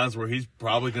going to be times where he's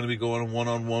probably going to be going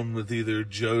one-on-one with either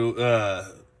Jonah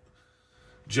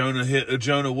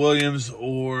Williams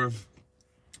or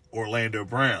Orlando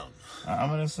Brown. I'm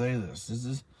gonna say this.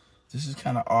 This is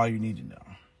kind of all you need to know.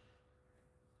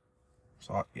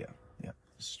 So yeah, this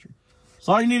is true. That's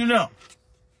all you need to know.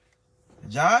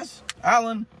 Josh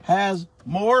Allen has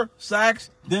more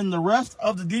sacks than the rest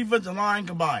of the defensive line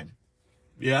combined.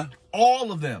 Yeah.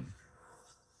 All of them.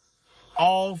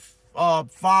 All 5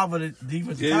 of the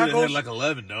defensive tackles. He had like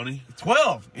 11, don't he?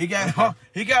 12. He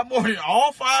got more than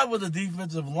all 5 of the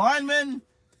defensive linemen.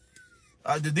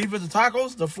 The defensive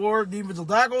tackles, the 4 defensive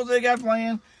tackles they got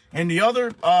playing, and the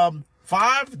other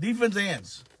 5 defense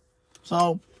ends.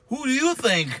 So who do you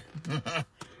think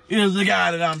is the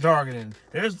guy that I'm targeting?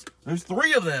 There's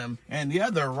 3 of them, and yeah,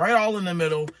 they're right all in the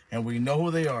middle, and we know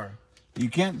who they are. You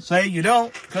can't say you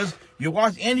don't, because you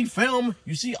watch any film,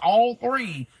 you see all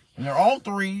 3, and they're all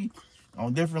 3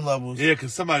 on different levels. Yeah,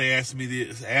 because somebody asked me,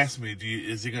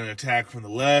 is he going to attack from the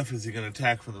left? Is he going to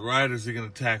attack from the right? Or is he going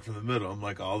to attack from the middle? I'm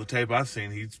like, all the tape I've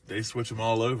seen, they switch him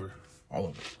all over.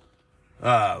 All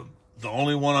over. The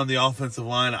only one on the offensive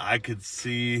line I could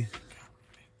see.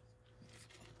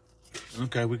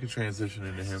 Okay, we can transition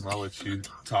into him. I'll let you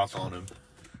talk on him.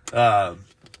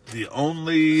 The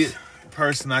only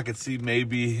person I could see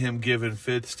maybe him giving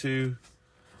fits to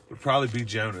would probably be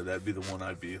Jonah. That'd be the one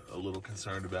I'd be a little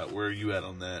concerned about. Where are you at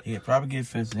on that? He'd probably get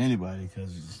fits to anybody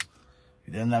because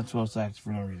he doesn't have 12 sacks for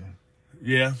no reason.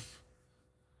 Yeah.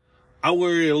 I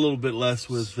worry a little bit less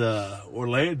with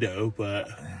Orlando, but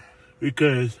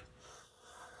because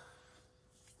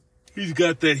he's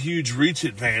got that huge reach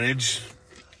advantage,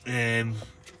 and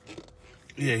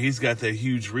yeah, he's got that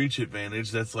huge reach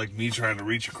advantage. That's like me trying to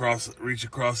reach across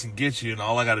and get you, and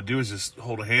all I got to do is just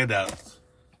hold a hand out,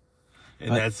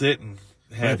 and that's it, and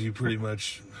have you pretty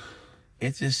much.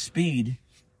 It's his speed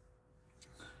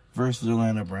versus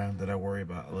Orlando Brown that I worry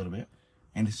about a little bit,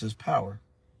 and it's his power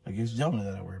against Jonah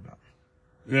that I worry about.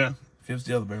 Yeah. If it's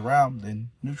the other way around, then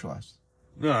neutralized.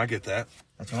 No, I get that.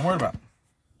 That's what I'm worried about,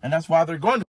 and that's why they're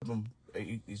going to put him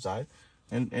each side,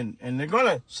 and they're going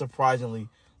to surprisingly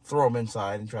throw him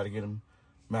inside and try to get him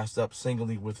matched up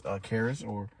singly with Karras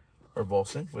or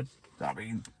Volson. But I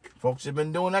mean, folks have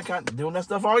been doing that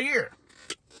stuff all year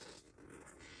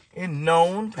in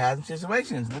known passing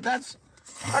situations. But that's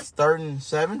 3rd and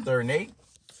 7, 3rd and 8,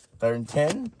 3rd and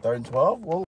 10, 3rd and 12.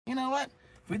 Well, you know what?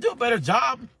 If we do a better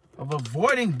job of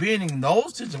avoiding being in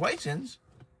those situations.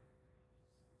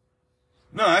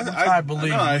 No, I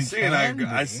believe I see it.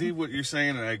 I see what you're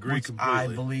saying, and I agree completely. I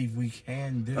believe we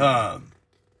can do.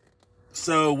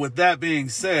 So with that being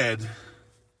said,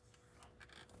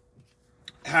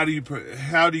 how do you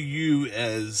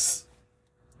as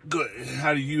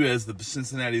the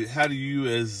Cincinnati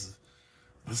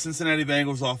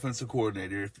Bengals offensive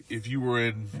coordinator,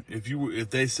 if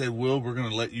they said, Will, we're going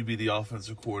to let you be the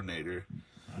offensive coordinator,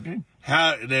 okay,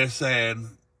 how they're saying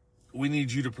we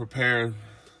need you to prepare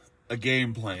a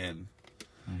game plan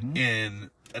in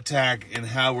attack and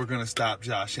how we're going to stop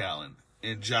Josh Allen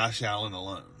and Josh Allen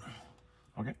alone.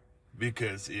 Okay.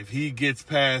 Because if he gets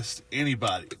past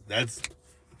anybody, that's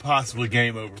possibly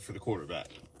game over for the quarterback.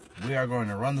 We are going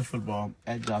to run the football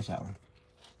at Josh Allen.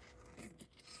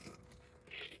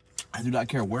 I do not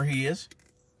care where he is.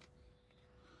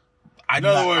 I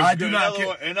do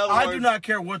not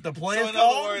care what the play is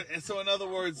called. So in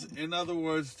other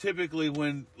words, typically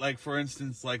when, like, for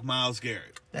instance, like Myles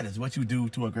Garrett. That is what you do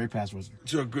to a great pass rusher.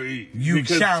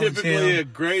 Because challenge typically him a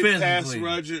great physically.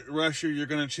 pass rusher, you're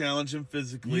going to challenge him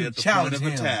physically at the challenge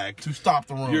point of him attack. to stop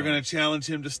the run. You're going to challenge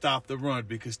him to stop the run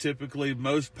because typically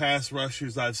most pass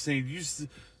rushers I've seen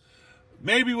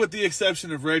maybe with the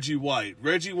exception of Reggie White.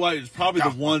 Reggie White is probably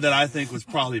the one that I think was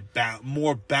probably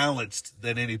more balanced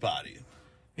than anybody.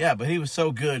 Yeah, but he was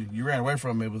so good, you ran away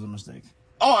from him, it was a mistake.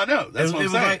 Oh, I know. That's what I'm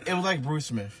saying. It was like Bruce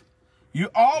Smith. You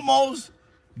almost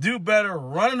do better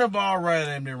running the ball right at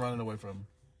him than running away from him.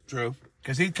 True.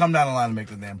 Because he'd come down the line and make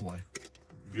the damn play.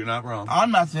 You're not wrong.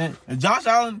 I'm not saying. And Josh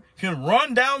Allen can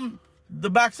run down the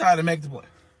backside and make the play.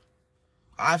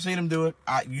 I've seen him do it.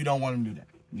 You don't want him to do that.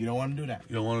 You don't want him to do that.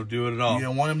 You don't want him to do it at all. You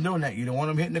don't want him doing that. You don't want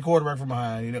him hitting the quarterback from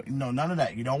behind. No, none of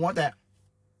that. You don't want that.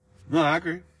 No, I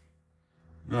agree.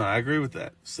 No, I agree with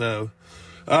that. So,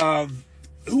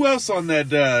 who else on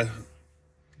the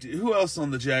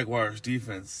Jaguars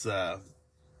defense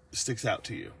sticks out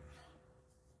to you?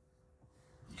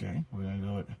 Okay, we're gonna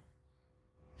go with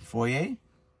Foye,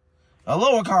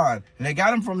 Aloakon, and they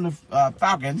got him from the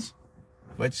Falcons.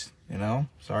 Which,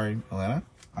 sorry, Atlanta,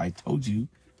 I told you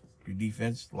your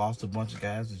defense lost a bunch of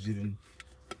guys that you didn't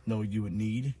know you would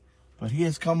need, but he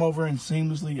has come over and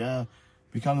seamlessly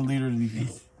become the leader of the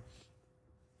defense.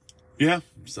 Yeah.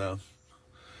 So,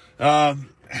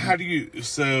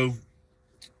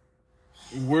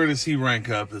 where does he rank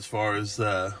up as far as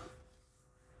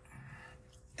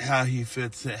how he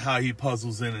fits, how he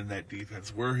puzzles in that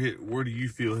defense? Where do you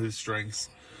feel his strengths,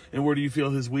 and where do you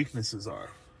feel his weaknesses are?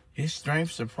 His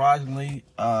strengths, surprisingly,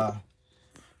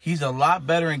 he's a lot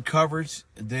better in coverage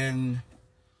than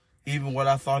even what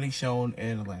I thought he's shown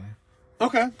in Atlanta.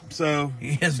 Okay, so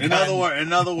in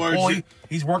other words,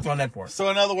 he's worked on that part. So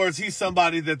in other words, he's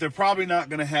somebody that they're probably not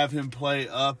going to have him play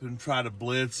up and try to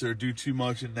blitz or do too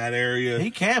much in that area. He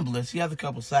can blitz. He has a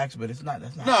couple sacks, but that's not.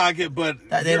 No, I get, but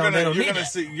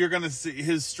you're gonna see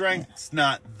his strength's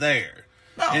not there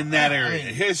in that area. I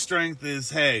mean, his strength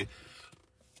is, hey,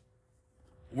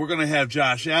 we're gonna have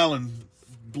Josh Allen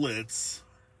blitz.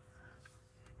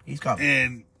 He's coming.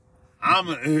 And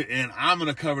I'm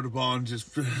gonna cover the ball and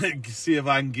just see if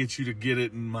I can get you to get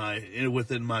it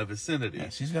within my vicinity. Yeah,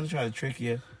 she's gonna try to trick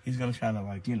you. He's gonna try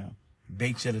to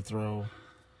bait you to throw.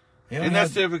 And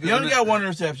that's typical. He only got one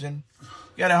interception.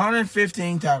 He got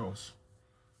 115 tackles.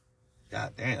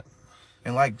 God damn.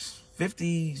 And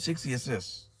 50, 60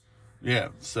 assists. Yeah.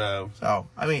 So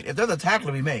I mean, if there's a tackle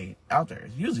to be made out there,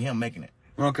 it's usually him making it.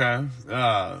 Okay.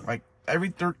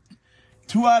 Every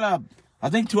 2 out of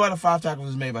 5 tackles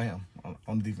is made by him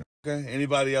on the defense. Okay.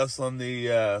 Anybody else on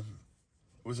the?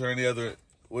 Was there any other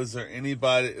other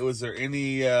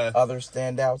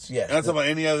standouts? Yes. I'm talking about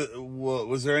any other.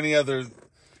 Was there any other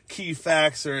key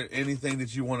facts or anything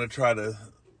that you want to try to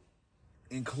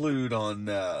include on?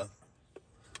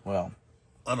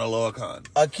 On Aloakon?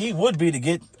 A key would be to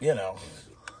get a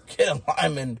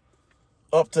lineman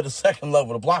up to the second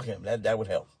level to block him. That would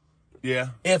help. Yeah.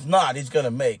 If not, he's going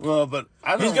to make. Well, but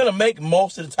he's going to make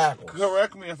most of the tackles.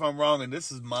 Correct me if I'm wrong, and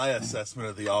this is my assessment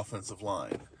of the offensive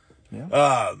line.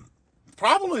 Yeah.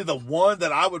 Probably the one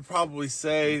that I would probably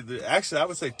say. Actually, I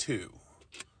would say 2.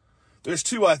 There's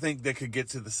 2 I think that could get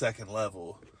to the second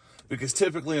level, because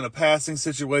typically in a passing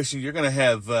situation, you're going to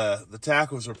have the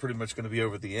tackles are pretty much going to be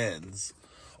over the ends,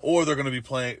 or they're going to be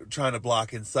trying to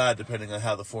block inside, depending on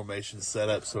how the formation is set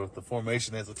up. So if the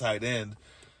formation has a tight end,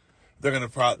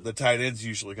 the tight end's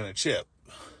usually going to chip.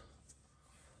 Yeah.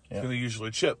 It's going to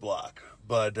usually chip block.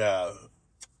 But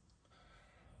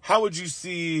how would you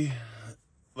see?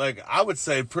 I would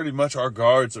say pretty much our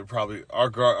guards are probably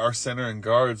our center and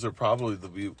guards are probably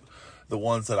the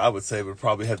ones that I would say would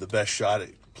probably have the best shot at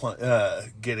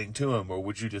getting to him. Or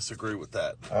would you disagree with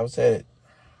that? I would say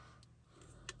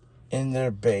in their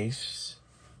base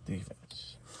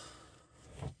defense.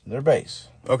 Their base.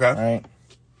 Okay. All right.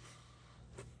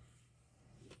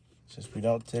 Since we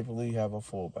don't typically have a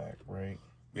fullback, right?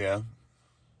 Yeah.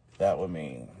 That would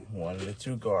mean one of the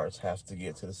 2 guards has to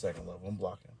get to the second level and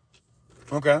block him.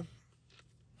 Okay.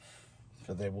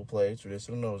 So they will play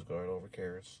traditional nose guard over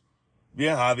Karras.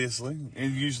 Yeah, obviously.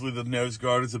 And usually the nose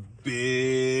guard is a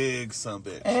big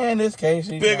sumbitch. And in this case,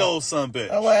 big old sumbitch.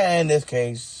 Well, in this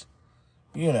case,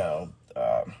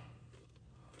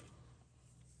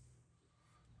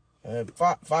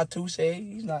 Fatu say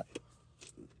he's not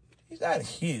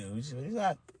huge, but he's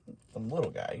not a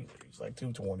little guy. He's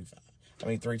 225.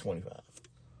 325.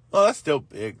 Oh, that's still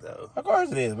big though. Of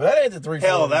course it is, but that ain't the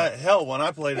 340. Hell, when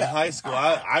I played in high school,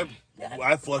 I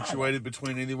fluctuated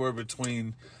between anywhere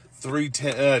between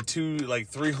 300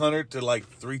 to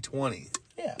 320.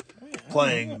 Yeah.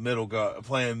 Playing middle guard,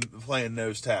 playing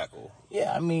nose tackle.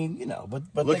 Yeah,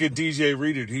 but look at DJ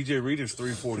Reader. DJ Reader's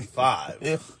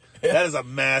 345. That is a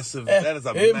massive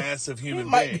human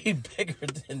being. He might be bigger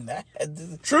than that.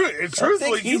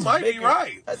 Truthfully, you might be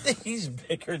right. I think he's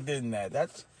bigger than that.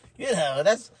 That's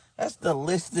the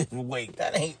listed weight.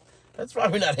 That's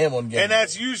probably not him on game. And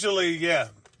that's usually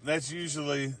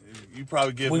you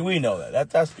probably give him, we know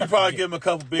that. That's you probably give him a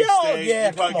couple big steaks. Yeah,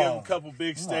 you probably give him a couple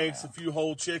big steaks, a few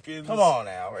whole chickens. Come on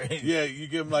now, right? Yeah, you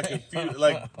give him a few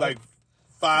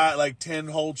 10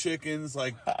 whole chickens,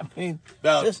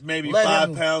 about maybe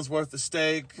 5 pounds worth of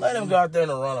steak. Let him go out there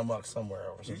and run amok somewhere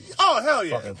over some hell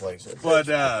yeah. Fucking place.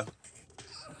 But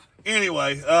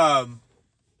anyway,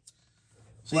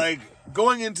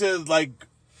 going into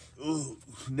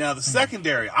now the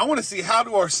secondary, I want to see how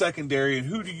do our secondary and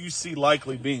who do you see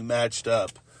likely being matched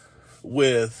up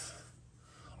with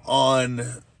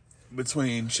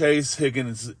between Chase,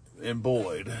 Higgins, and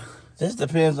Boyd. This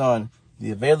depends on the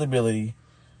availability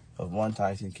of one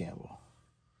Tyson Campbell.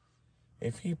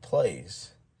 If he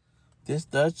plays, this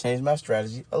does change my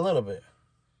strategy a little bit.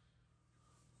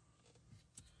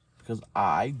 Because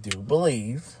I do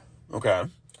believe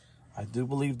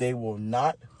they will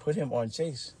not put him on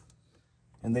Chase.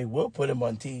 And they will put him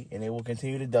on T, and they will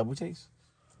continue to double Chase,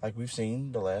 like we've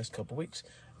seen the last couple weeks.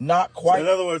 Not quite. So in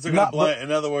other words, they're going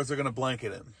to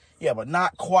blanket him. Yeah, but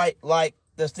not quite like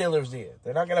the Steelers did.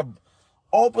 They're not going to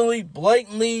openly,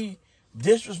 blatantly,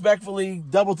 disrespectfully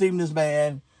double-team this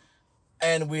man,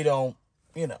 and we don't,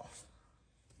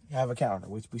 have a counter,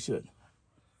 which we should.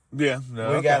 Yeah,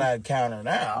 no. We got a counter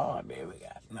now. I mean, we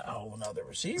got a whole nother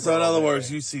receiver. So in other words,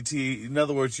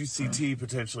 UCT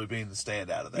potentially being the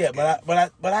standout of that. Yeah, game.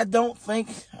 but I don't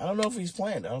know if he's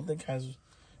playing. I don't think Kaiser's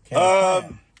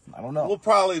playing. I don't know. We'll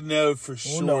probably know for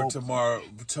sure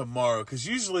tomorrow. Because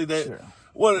usually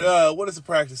what is the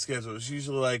practice schedule? It's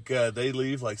usually like they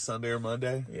leave like Sunday or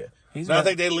Monday. Yeah. I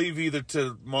think they leave either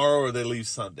tomorrow or they leave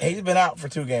Sunday. He's been out for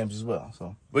 2 games as well.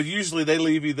 So, but usually they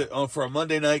leave either for a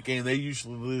Monday night game. They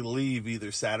usually leave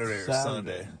either Saturday or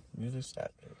Sunday. Usually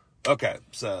Saturday. Okay,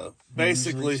 so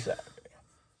basically,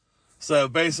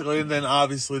 and then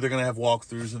obviously they're gonna have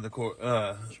walkthroughs in the court,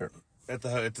 sure, at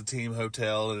the team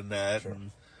hotel and that. Sure.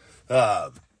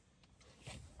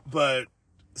 But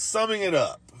summing it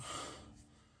up,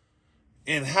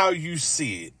 and how you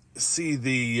see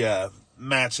the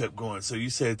matchup going. So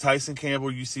you said Tyson Campbell,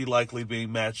 you see likely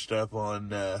being matched up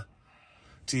on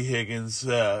T. Higgins.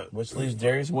 Which leaves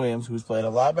Darius Williams, who's played a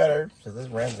lot better since his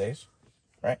Rams days,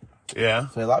 right? Yeah.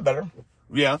 Played a lot better.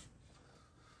 Yeah.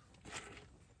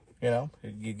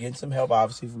 You get some help,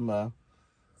 obviously, from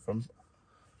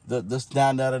this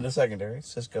down in the secondary,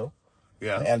 Cisco.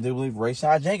 Yeah. And I do believe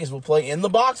Rayshon Jenkins will play in the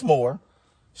box more,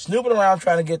 snooping around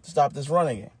trying to stop this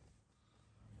running game.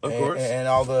 Of course. And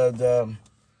all the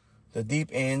deep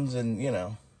ends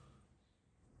and,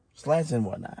 slants and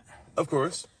whatnot. Of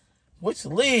course. Which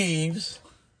leaves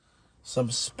some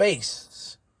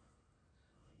space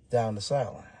down the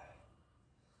sideline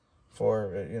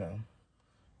for,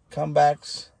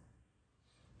 comebacks,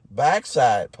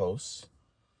 backside posts,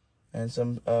 and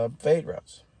some fade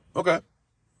routes. Okay.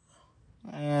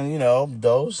 And,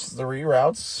 those 3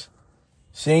 routes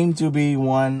seem to be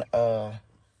one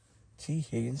T.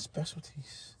 Higgins'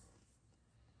 specialties.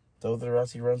 Those are the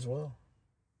routes he runs well.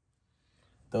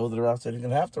 Those are the routes that he's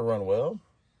going to have to run well.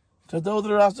 Because those are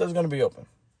the routes that's going to be open.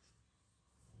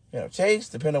 Chase,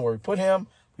 depending on where we put him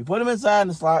inside in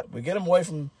the slot. We get him away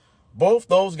from both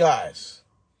those guys.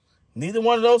 Neither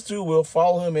one of those two will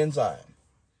follow him inside.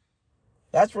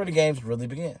 That's where the games really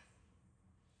begin.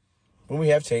 When we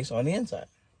have Chase on the inside.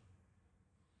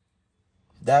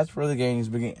 That's where the games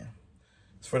begin.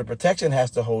 It's where the protection has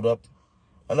to hold up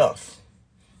enough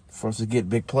for us to get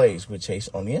big plays with Chase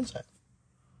on the inside.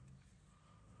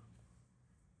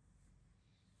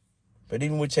 But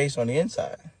even with Chase on the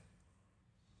inside,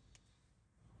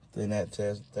 then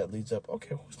that leads up,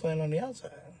 okay, who's playing on the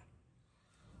outside?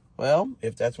 Well,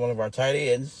 if that's one of our tight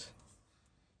ends,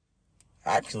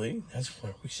 actually, that's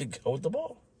where we should go with the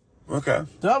ball. Okay.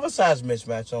 Do have a size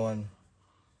mismatch on,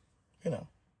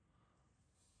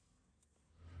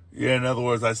 Yeah, in other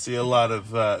words, I see a lot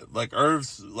of like Irv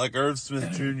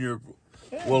Smith Jr.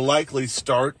 will likely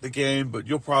start the game, but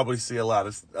you'll probably see a lot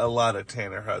of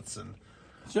Tanner Hudson.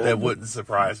 Sure. That wouldn't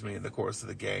surprise me in the course of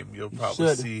the game. You'll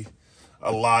probably see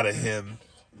a lot of him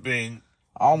being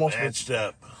matched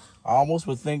up. I almost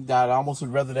would think that I almost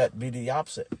would rather that be the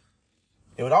opposite.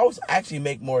 It would always actually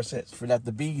make more sense for that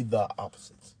to be the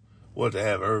opposite. What, to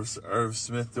have Irv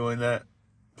Smith doing that,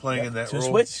 playing in that role?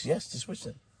 To switch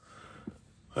them.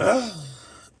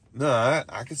 No,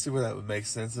 I can see where that would make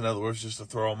sense. In other words, just to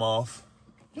throw him off.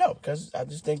 No, because I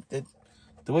just think that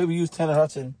the way we use Tanner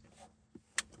Hudson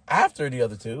after the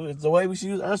other two is the way we should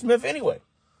use Irv Smith anyway.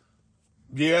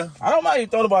 Yeah, I don't mind you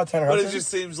throwing about Tanner Hudson, but it just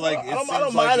seems like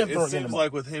it seems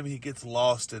like with him he gets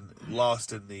lost in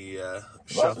the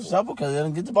shuffle because he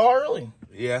doesn't get the ball early.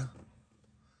 Yeah,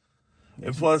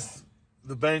 and plus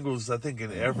the Bengals, I think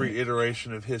in every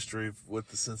iteration of history with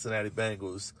the Cincinnati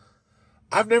Bengals,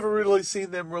 I've never really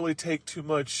seen them really take too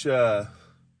much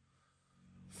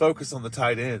focus on the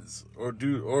tight ends,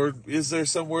 or is there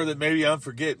somewhere that maybe I'm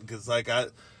forgetting? Because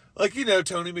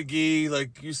Tony McGee,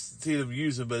 like you see them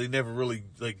use him, but he never really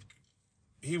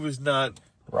he was not.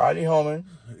 Rodney Holman.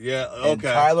 Yeah. Okay. And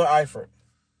Tyler Eifert.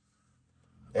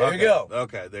 There you go.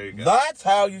 Okay, there you go. That's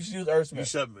how you should use Irv Smith. You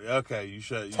shut me. Okay, you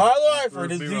shut. Tyler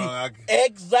Eifert is the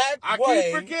exact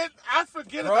way. I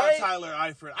forget about Tyler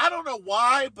Eifert. I don't know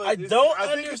why, but I don't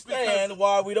understand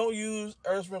why we don't use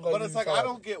Irv Smith. But it's like I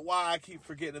don't get why I keep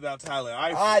forgetting about Tyler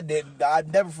Eifert. I didn't. I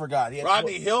never forgot.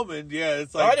 Rodney Hillman, yeah,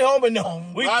 it's like Rodney Hillman.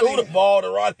 No, we threw the ball to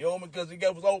Rodney Hillman because he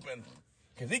was open.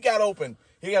 Because he got open.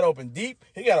 He got open deep.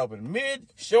 He got open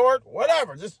mid, short,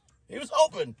 whatever. He was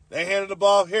open. They handed the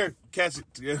ball. Here, catch it.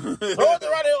 Throw it to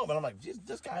Rodney Hillman. I'm like, geez,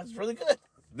 this guy's really good.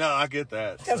 No, I get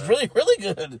that. This guy's really, really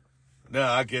good. No,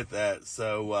 I get that.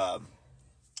 So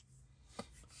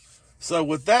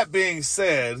with that being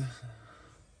said,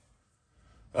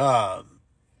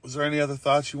 Was there any other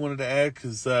thoughts you wanted to add?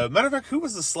 Because matter of fact,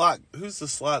 who's the slot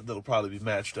that'll probably be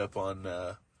matched up on?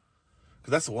 Because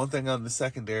that's the one thing on the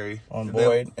secondary on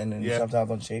Boyd, and then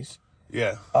sometimes on Chase.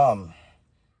 Yeah.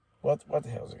 What the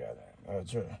hell's the guy name?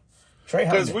 Trey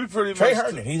Herndon. Because we pretty Trey much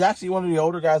Herndon. He's actually one of the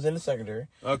older guys in the secondary.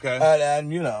 Okay.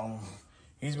 And you know,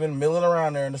 he's been milling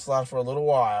around there in the slot for a little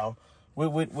while.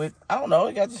 With I don't know,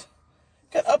 he got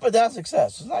up and down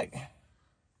success. It's like,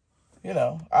 you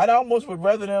know, I'd almost would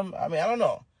rather them. I mean, I don't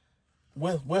know.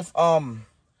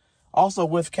 Also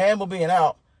with Campbell being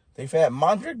out, they've had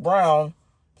Mondrick Brown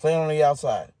playing on the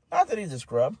outside. Not that he's a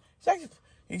scrub.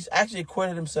 He's actually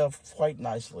acquitted himself quite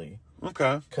nicely.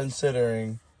 Okay.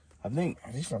 Considering, I think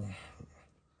he's from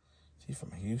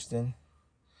Houston?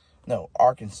 No,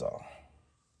 Arkansas.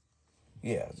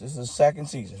 Yeah, this is his second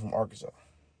season from Arkansas.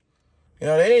 You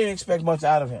know, they didn't expect much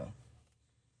out of him.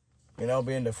 You know,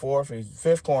 being the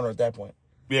fifth corner at that point.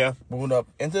 Yeah. Moving up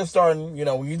into the starting, you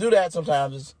know, when you do that,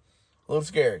 sometimes it's a little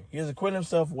scary. He has acquitted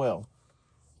himself well.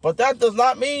 But that does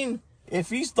not mean if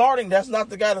he's starting, that's not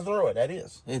the guy to throw it. That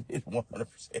is. It 100%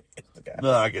 is the guy.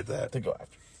 No, I get that. To go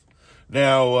after.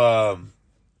 Now,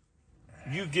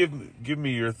 you give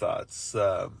me your thoughts.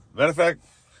 Matter of fact,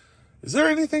 is there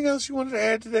anything else you wanted to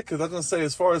add to that? Because I was going to say,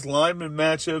 as far as lineman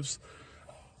matchups,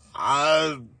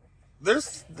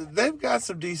 they've got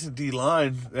some decent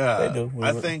D-line. They do.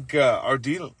 I think our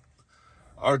D-line,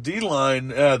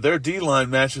 their D-line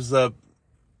matches up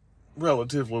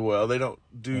relatively well. They don't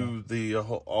do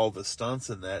all the stunts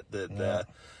in that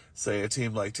say a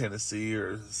team like Tennessee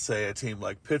or say a team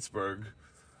like Pittsburgh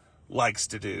likes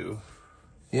to do.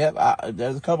 Yeah,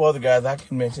 there's a couple other guys I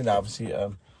can mention. Obviously,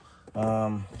 is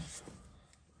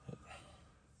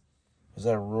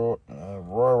that Roy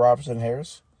Robertson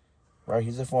Harris? Right,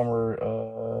 he's a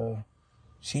former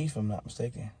Chief, if I'm not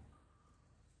mistaken.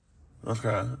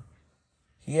 Okay.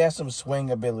 He has some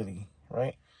swing ability,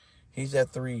 right? He's that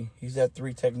three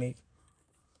technique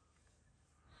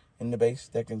in the base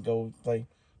that can go play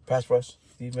pass rush,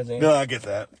 defense. No, I get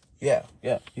that. Yeah.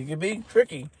 He can be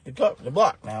tricky to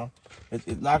block now.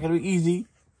 It's not going to be easy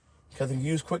because he can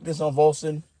use quickness on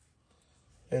Volson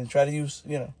and try to use,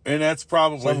 you know. And that's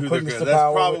probably who they're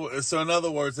going to. So in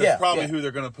other words, that's probably who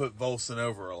they're going to put Volson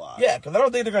over a lot. Yeah, because I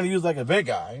don't think they're going to use like a big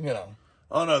guy, you know.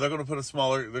 Oh no, they're going to put a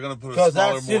smaller. They're going to put a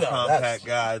smaller, more compact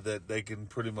guy that they can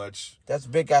pretty much. That's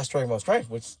big guy strength on strength,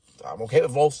 which I'm okay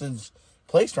with. Volson's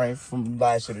play strength from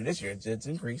last year to this year. It's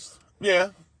increased.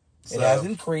 Yeah, it has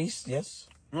increased. Yes.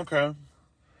 Okay.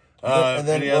 And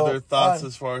then, any other thoughts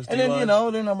as far as D-line? And then, you know,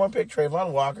 then I'm going to pick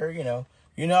Trayvon Walker, you know.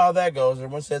 You know how that goes.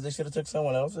 Everyone says they should have took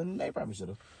someone else, and they probably should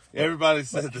have. Everybody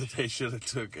said that they should have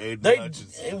took Aiden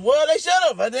Hutchinson. Well, they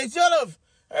should have. They should have.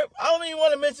 I don't even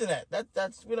want to mention that.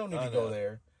 That's we don't need to go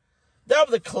there. That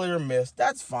was a clear miss.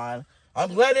 That's fine.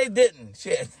 I'm glad they didn't.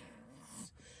 Shit.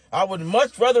 I would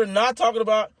much rather not talking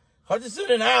about Hutchinson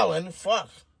and Allen. Fuck.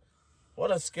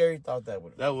 What a scary thought that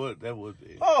would be. That would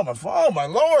be. Oh my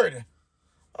Lord.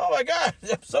 Oh my God.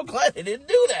 I'm so glad they didn't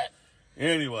do that.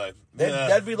 Anyway.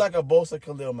 That'd be like a Bosa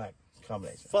Khalil Mack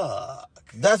combination. Fuck.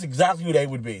 That's exactly who they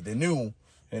would be. The new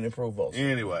and improved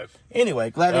Bosa.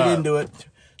 Anyway, glad they didn't do it.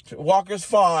 Walker's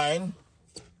fine.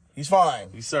 He's fine.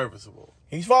 He's serviceable.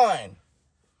 He's fine.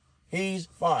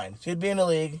 Should be in the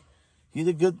league.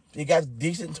 He got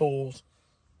decent tools.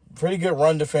 Pretty good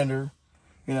run defender.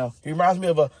 You know, he reminds me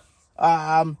of a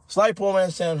slight poor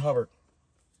man Sam Hubbard.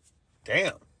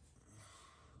 Damn.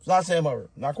 It's not Sam Hubbard.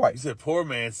 Not quite. You said poor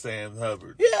man Sam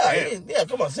Hubbard. Yeah,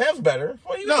 come on. Sam's better.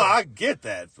 What do you mean? I get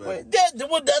that. But...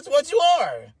 that's what you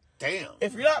are. Damn.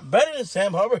 If you're not better than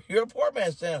Sam Hubbard, you're a poor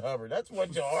man Sam Hubbard. That's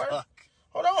what you are. Fuck.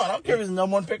 Hold on. I'm curious no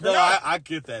one picked No, I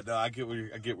get that. No, I get where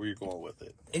you're going with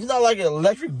it. He's not like an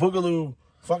electric boogaloo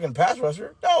fucking pass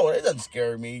rusher. No, it doesn't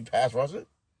scare me pass rushing.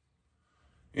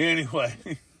 Anyway.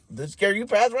 Does it scare you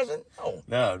pass rushing?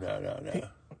 No.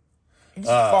 He's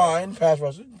fine pass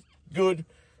rushing. Good.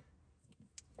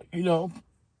 You know,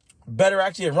 better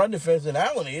actually at run defense than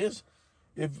Allen is.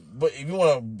 But if you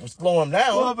want to slow him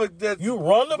down, you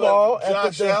run the ball.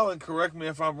 Josh Allen, correct me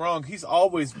if I'm wrong, he's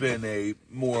always been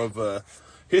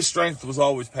his strength was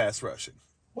always pass rushing.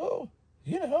 Well,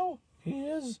 you know, he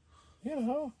is, you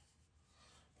know,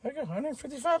 like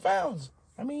 155 pounds.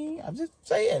 I mean, I'm just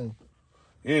saying.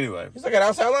 Anyway. He's like an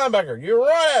outside linebacker. You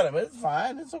run at him. It's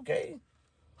fine. It's okay.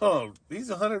 Oh, he's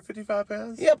 155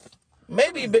 pounds? Yep.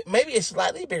 Maybe it's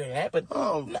slightly bigger than that, but...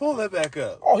 Oh, pull that back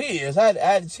up. Oh, he is. I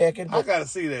had to check it. I got to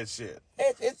see that shit.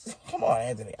 Come on,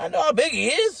 Anthony. I know how big he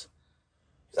is.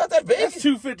 He's not that big. That's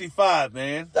 255,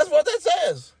 man. That's what that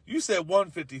says. You said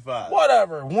 155.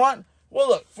 Whatever. Well,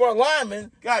 look, for a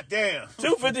lineman, goddamn,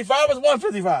 255 is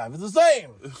 155. It's the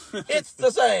same. It's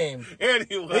the same.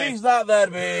 Anyway, he's not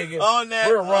that big. On that,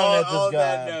 We're running at this on guy.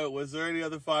 that note, was there any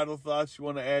other final thoughts you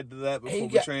want to add to that before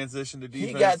we transition to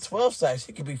defense? He got 12 sacks.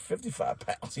 He could be 55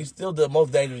 pounds. He's still the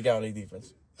most dangerous guy on the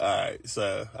defense. All right,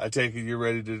 so I take it you're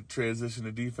ready to transition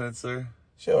to defense, sir?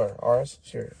 Sure, ours,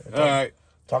 sure. All right.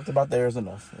 Talked about theirs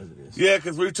enough as it is. Yeah,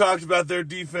 because we've talked about their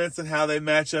defense and how they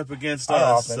match up against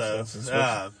us.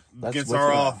 Against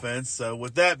our offense. So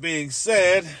with that being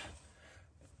said,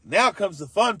 now comes the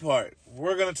fun part.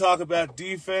 We're going to talk about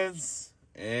defense,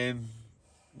 and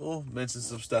we'll mention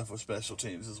some stuff with special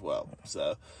teams as well.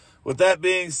 So with that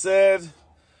being said,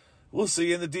 we'll see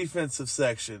you in the defensive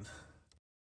section.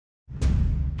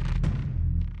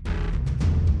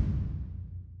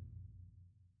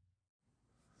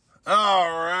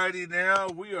 Alrighty, now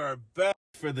we are back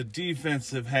for the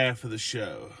defensive half of the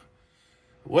show.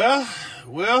 Well,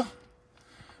 what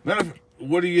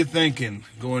are you thinking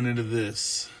going into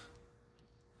this?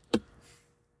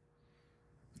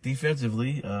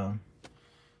 Defensively,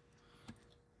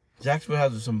 Jacksonville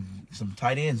has some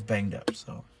tight ends banged up.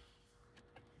 So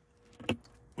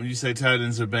when you say tight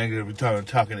ends are banged up, are we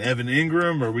talking Evan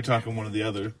Ingram, or are we talking one of the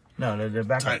other? No, they're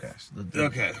backup guys.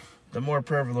 Okay. The more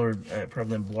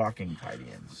prevalent blocking tight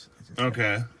ends.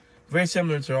 Okay. Very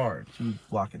similar to our two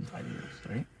blocking tight ends,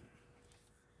 right?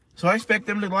 So I expect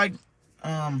them to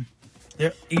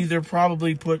they're either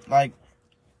probably put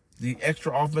the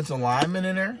extra offensive lineman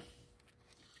in there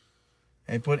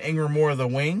and put Ingram more of the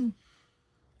wing,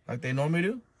 like they normally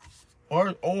do,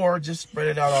 or just spread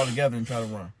it out all together and try to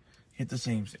run, hit the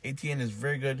seams. ATN is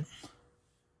very good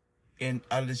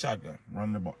out of the shotgun,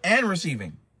 running the ball and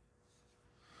receiving.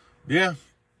 Yeah.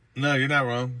 No, you're not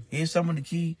wrong. Here's someone to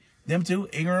key them two,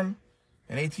 Ingram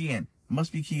and ATN.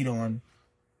 Must be keyed on.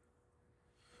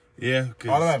 Yeah,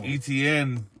 because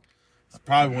ETN is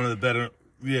probably one of the better.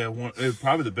 Yeah,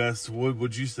 probably the best. What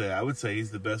would you say? I would say he's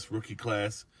the best rookie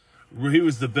class. He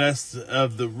was the best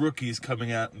of the rookies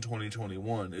coming out in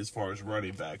 2021 as far as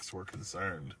running backs were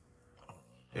concerned,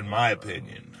 in my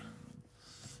opinion.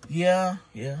 Yeah.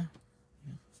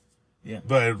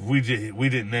 But we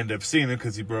didn't end up seeing him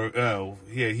because he broke. Oh,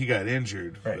 yeah, he got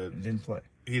injured. Right, but didn't play.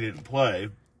 He didn't play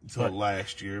until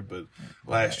last year. But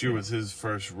last year was his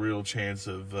first real chance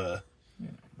of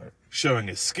showing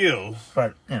his skill.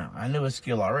 But I knew his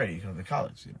skill already because of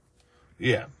college.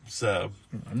 Yeah, so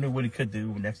I knew what he could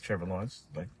do next to Trevor Lawrence.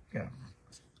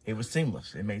 It was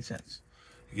seamless. It made sense.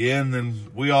 Yeah, and then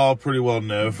we all pretty well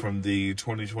know from the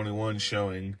 2021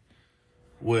 showing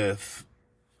with.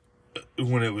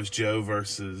 When it was Joe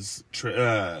versus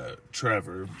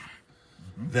Trevor,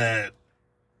 that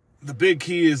the big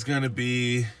key is going to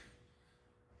be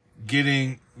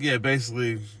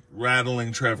basically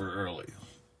rattling Trevor early.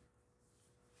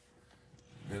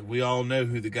 And we all know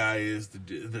who the guy is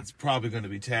that's probably going to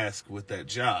be tasked with that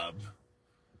job.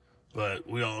 But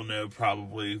we all know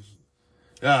probably,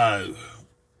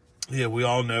 we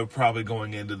all know probably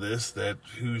going into this that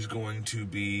who's going to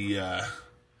be,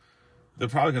 they're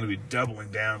probably going to be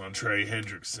doubling down on Trey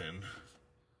Hendrickson.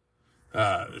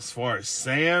 As far as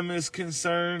Sam is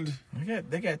concerned,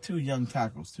 they got two young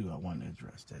tackles too. I wanted to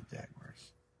address that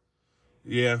Jaguars.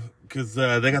 Yeah, because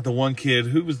they got the one kid.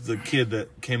 Who was the kid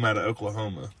that came out of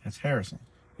Oklahoma? That's Harrison.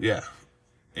 Yeah,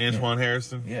 Antoine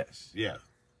Harrison. Yes. Yeah.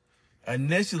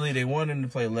 Initially, they wanted him to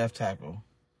play left tackle,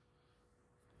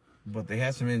 but they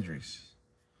had some injuries.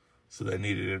 So they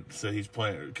needed it. So he's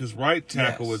playing because right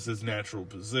tackle was his natural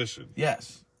position.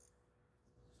 Yes.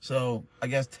 So I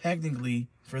guess technically,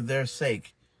 for their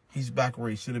sake, he's back where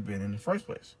he should have been in the first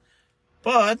place.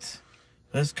 But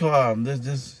let's call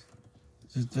this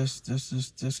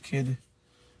kid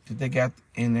that they got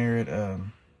in there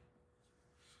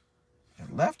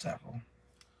at left tackle.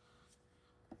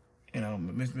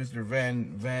 Mr.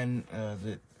 Van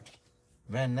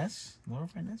Ness, Laura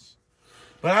Van Ness.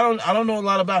 But I don't know a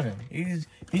lot about him. He's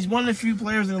one of the few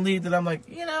players in the league that I'm like,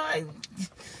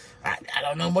 I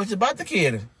don't know much about the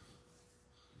kid.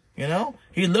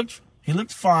 He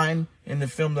looked fine in the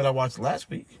film that I watched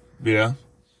last week. Yeah.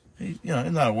 He's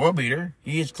not a world beater.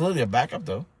 He is clearly a backup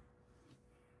though.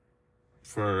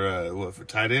 For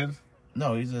tight end?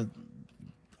 No, he's a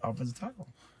offensive tackle.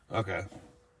 Okay.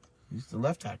 He's the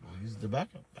left tackle. He's the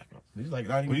backup. He's like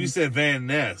not even. Well, you said Van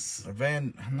Ness.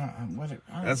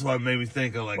 That's what made me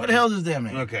think of what the hell is that,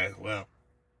 man? Okay, well,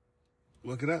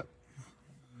 look it up.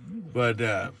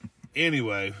 But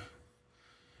anyway,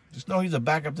 just know he's a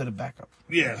backup to the backup.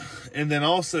 Yeah, and then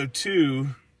also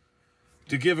too,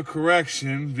 to give a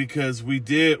correction because we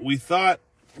thought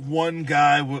one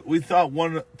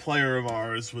player of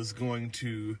ours was going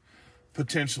to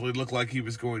potentially looked like he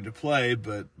was going to play,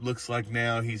 but looks like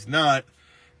now he's not.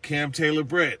 Cam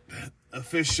Taylor-Britt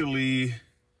officially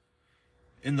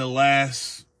in the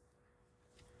last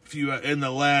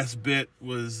bit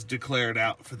was declared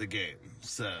out for the game.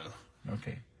 So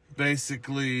Okay.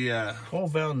 basically, Cole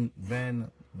Van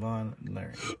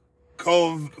Lannon.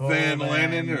 Cole Van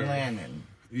Lannon,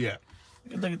 yeah.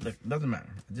 Look, doesn't matter.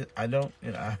 I don't.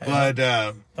 But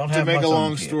don't to have make much a on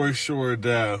long the kid. story short,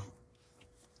 Third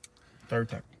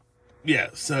tackle. yeah.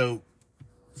 So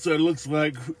it looks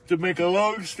like, to make a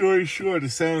long story short, it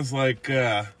sounds like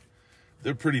they're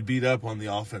pretty beat up on the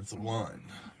offensive line.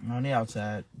 On the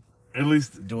outside, At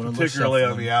least doing a particularly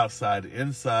little on the outside.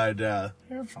 Inside, they're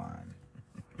fine.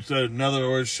 so in other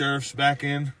words, Sheriff's back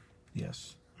in?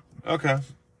 Yes. Okay.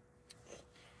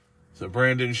 So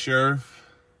Brandon Sheriff.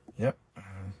 Yep.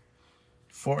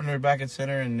 Fortner back at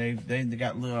center, and they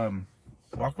got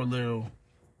Walker Little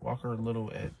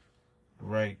at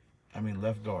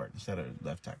left guard instead of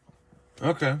left tackle.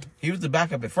 Okay. He was the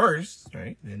backup at first,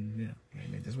 right? Then they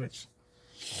made the switch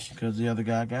because the other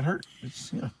guy got hurt.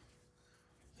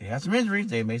 They had some injuries.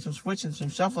 They made some switching, some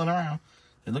shuffling around.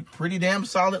 They looked pretty damn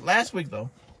solid last week, though.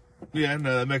 Yeah,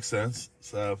 no, that makes sense.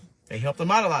 So They helped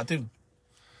them out a lot too.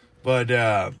 but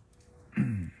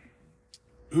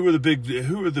who are the big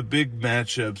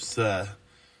matchups,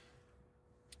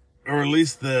 or at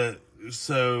least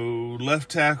left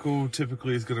tackle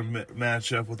typically is going to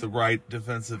match up with the right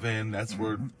defensive end. That's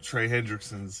where Trey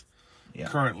Hendrickson's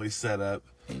currently set up.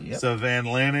 Yep. So Van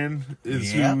Lannon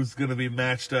is who's going to be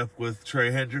matched up with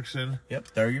Trey Hendrickson. Yep,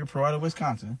 third-year pro out of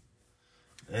Wisconsin.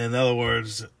 In other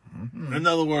words,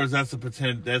 that's going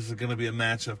to be a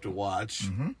matchup to watch.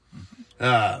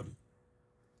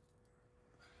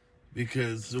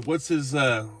 Because what's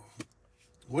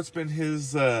been his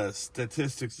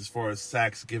statistics as far as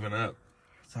sacks given up?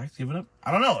 Sacks given up?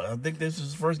 I don't know. I think this is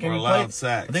his first game Or he allowed played.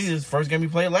 sacks. I think this is his first game he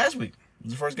played last week. This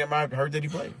is the first game I heard that he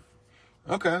played.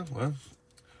 Okay, well,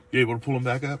 you able to pull him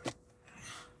back up?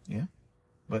 Yeah.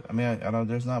 But, I mean, I don't,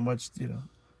 there's not much, There's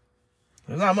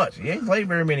not much. He ain't played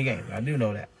very many games. I do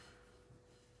know that.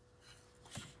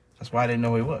 That's why I didn't know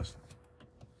who he was.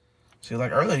 See,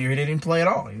 like earlier, he didn't play at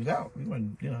all. He was out. He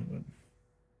wasn't,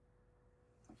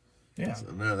 Yeah.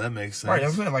 So, no, that makes sense. Right,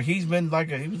 I'm saying, like, he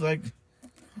was like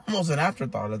almost an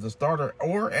afterthought as a starter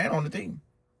and on the team.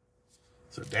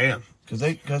 So, damn.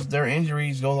 Because their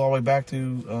injuries go all the way back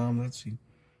to, let's see.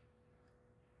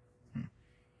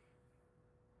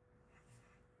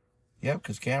 Yep,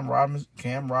 because Cam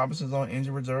Robinson's on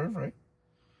injured reserve, right?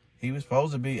 He was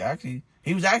supposed to be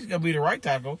he was actually going to be the right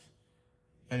tackle,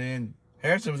 and then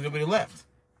Harrison was going to be the left.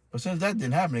 But since that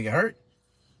didn't happen, they got hurt.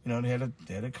 They had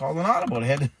to call an audible. They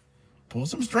had to pull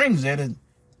some strings. And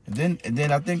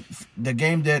then I think the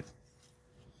game that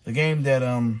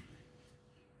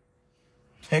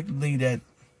technically that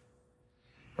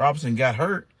Robinson got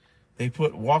hurt, they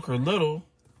put Walker Little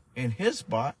in his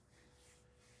spot.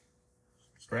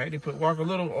 Right? They put Walker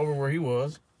Little over where he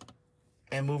was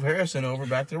and moved Harrison over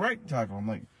back to the right tackle. I'm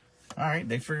like, all right,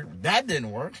 they figured that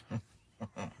didn't work.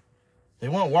 They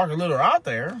want Walker Little out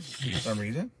there for some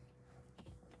reason.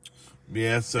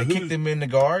 Yeah, so they kicked him in the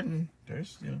guard, and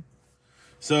there's,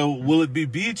 So will it be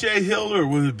B.J. Hill or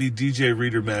will it be D.J.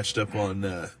 Reader matched up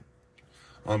on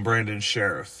Brandon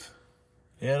Sheriff?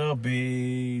 It'll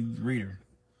be Reader.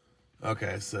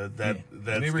 Okay, so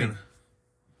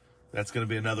that's gonna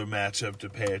be another matchup to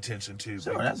pay attention to.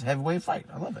 Sure, that's a heavyweight fight.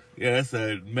 I love it. Yeah,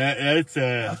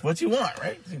 That's what you want,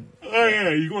 right? Oh yeah,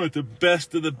 you want the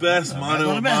best of the best, mano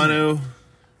a mano.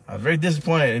 I was very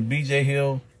disappointed in B.J.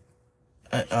 Hill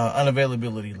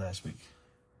unavailability last week.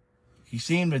 He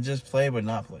seemed to just play but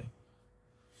not play.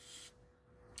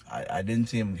 I didn't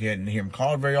hear him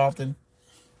called very often.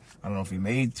 I don't know if he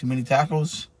made too many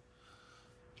tackles.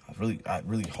 I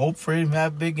really hoped for him to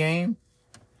have a big game,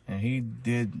 and he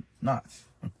did not.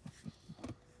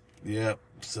 Yep.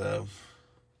 So,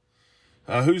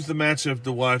 who's the matchup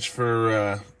to watch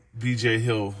for B.J.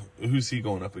 Hill? Who's he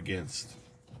going up against?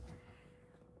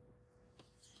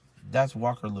 That's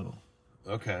Walker Little.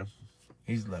 Okay.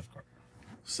 He's left guard.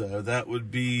 So that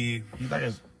would be.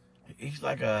 He's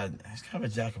kind of a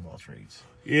jack of all trades.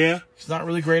 Yeah. He's not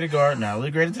really great at guard, not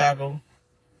really great at tackle.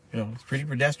 He's pretty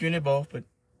pedestrian at both, but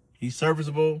he's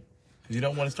serviceable because you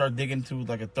don't want to start digging to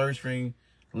like a third string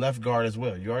left guard as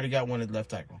well. You already got one at left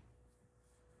tackle.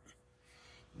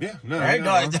 Yeah, no. Right?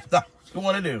 No, that's not what you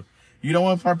want to do. You don't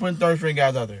want to start putting third string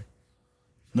guys out there.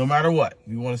 No matter what.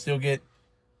 You want to still get,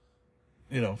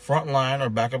 front line or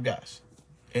backup guys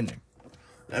in there.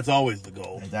 That's always the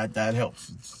goal. That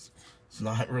helps. It's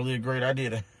not really a great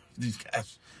idea to have these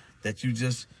guys that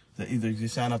either you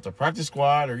sign up the practice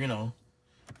squad or, you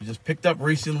just picked up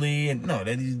recently. And no,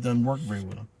 that doesn't work very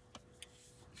well.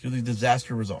 It's usually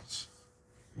disaster results.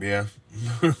 Yeah.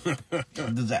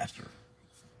 Disaster.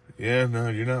 Yeah, no,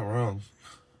 you're not wrong.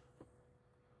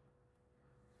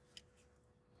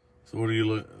 So what do you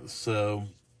look? So,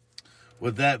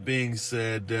 with that being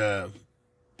said,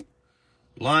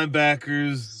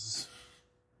 linebackers.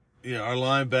 Yeah, our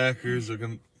linebackers are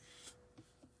going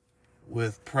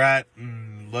with Pratt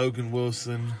and Logan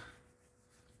Wilson.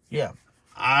 Yeah.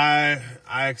 I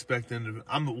expect them to.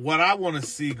 What I want to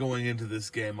see going into this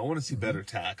game. I want to see better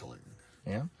tackling.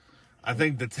 Yeah. I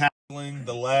think the tackling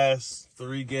the last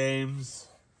 3 games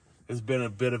has been a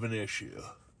bit of an issue.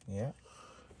 Yeah.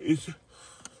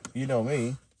 You know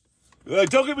me.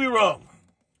 Don't get me wrong.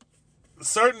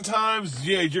 Certain times,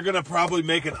 yeah, you're going to probably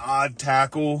make an odd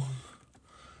tackle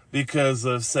because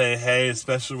of,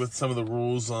 especially with some of the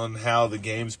rules on how the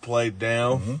game's played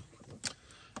down,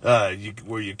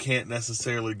 where you can't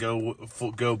necessarily go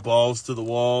balls to the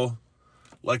wall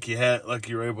like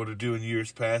you're able to do in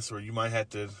years past, where you might have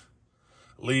to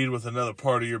lead with another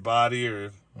part of your body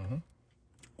or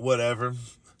whatever.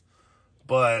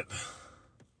 But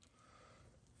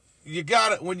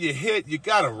when you hit, you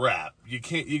gotta wrap.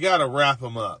 You gotta wrap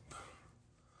them up.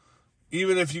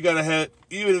 Even if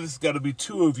it's gotta be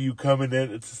 2 of you coming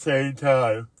in at the same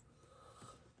time.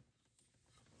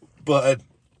 But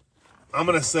I'm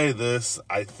gonna say this.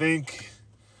 I think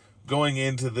going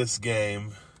into this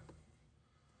game,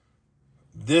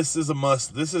 this is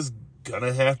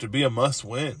gonna have to be a must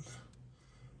win.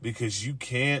 Because you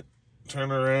can't turn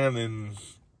around and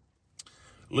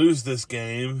lose this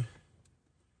game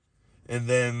and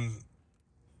then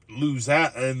lose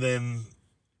the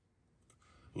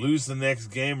next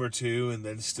game or 2 and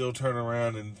then still turn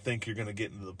around and think you're going to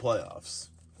get into the playoffs.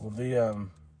 Well,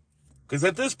 because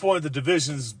at this point the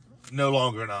division's no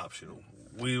longer an option.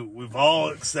 We've all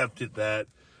accepted that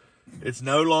it's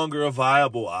no longer a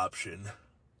viable option.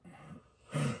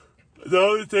 The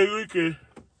only thing we can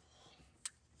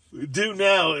do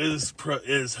now is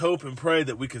hope and pray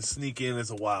that we can sneak in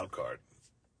as a wild card.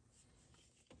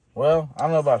 Well, I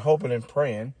don't know about hoping and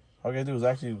praying. All we gotta do is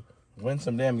actually win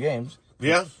some damn games.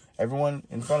 Yeah. Everyone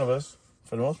in front of us,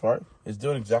 for the most part, is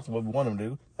doing exactly what we want them to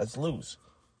do. Let's lose.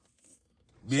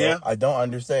 Yeah. So I don't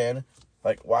understand,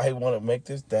 why he want to make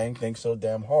this dang thing so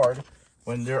damn hard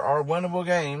when there are winnable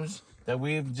games that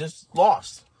we've just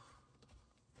lost.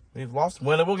 We've lost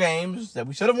winnable games that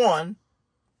we should have won.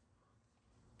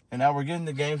 And now we're getting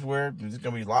to games where it's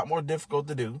going to be a lot more difficult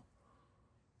to do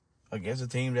against a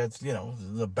team that's,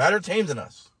 the better team than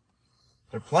us.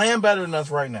 They're playing better than us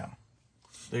right now.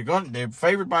 They're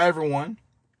favored by everyone.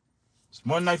 It's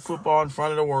Monday Night Football in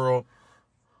front of the world.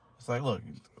 It's like, look.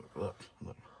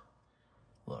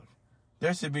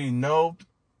 There should be no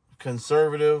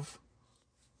conservative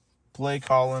play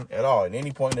calling at all at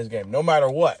any point in this game, no matter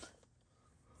what.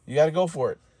 You got to go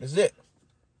for it. That's it.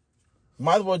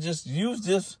 Might as well just use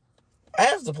this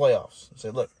as the playoffs. And say,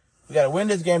 look, we got to win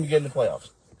this game to get in the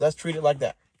playoffs. Let's treat it like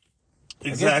that.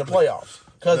 Exactly. Against the playoffs.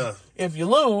 Because if you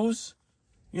lose,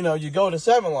 you go to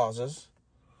 7 losses.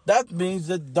 That means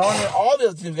that darn near all the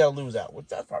other teams got to lose out, which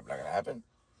that's probably not going to happen.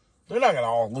 They're not going to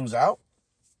all lose out.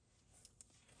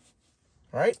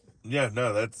 Right? Yeah,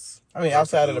 no, that's...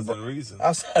 outside of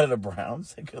the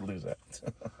Browns, they could lose out.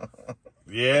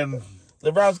 Yeah. And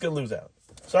the Browns could lose out.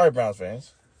 Sorry, Browns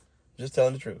fans. Just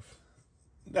telling the truth.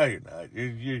 No, you're not.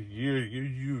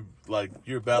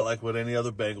 You're about like what any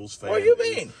other Bengals fan. What do you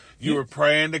mean? You were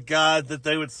praying to God that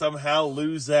they would somehow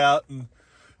lose out and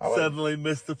suddenly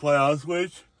miss the playoffs,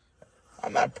 which...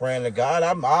 I'm not praying to God.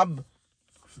 I'm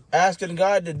asking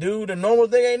God to do the normal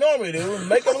thing they normally do and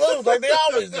make them lose like they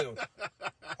always do.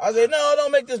 I say, no,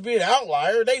 don't make this be an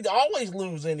outlier. They always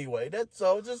lose anyway. It's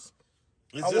just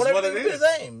what it is. To be the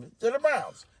same. They're the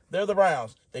Browns. They're the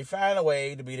Browns. They find a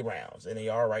way to be the Browns, and they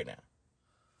are right now.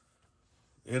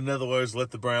 In other words, let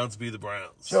the Browns be the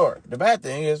Browns. Sure. The bad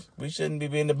thing is we shouldn't be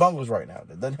being the Bengals right now.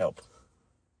 That doesn't help.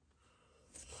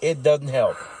 It doesn't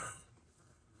help.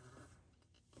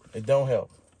 It don't help.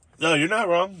 No, you're not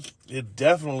wrong. You're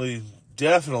definitely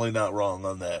not wrong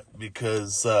on that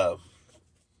because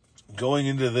going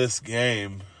into this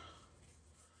game,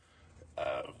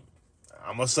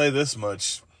 I'm going to say this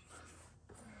much.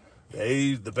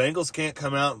 The Bengals can't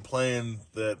come out and playing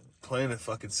a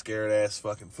fucking scared-ass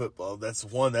fucking football.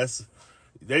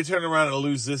 They turn around and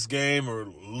lose this game or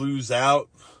lose out.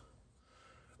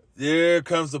 There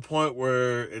comes the point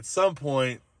where at some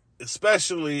point,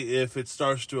 especially if it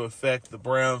starts to affect the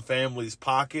Brown family's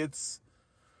pockets,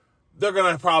 they're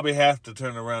going to probably have to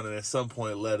turn around and at some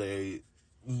point let a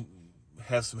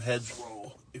have some heads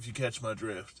roll, if you catch my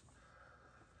drift.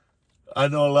 I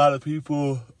know a lot of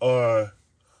people are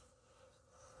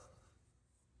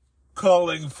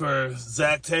calling for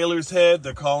Zach Taylor's head.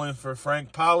 They're calling for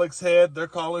Frank Pollock's head. They're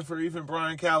calling for even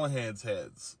Brian Callahan's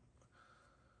heads.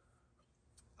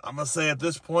 I'm going to say at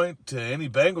this point to any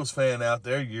Bengals fan out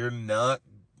there, you're not.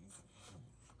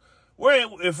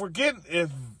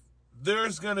 If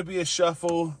there's going to be a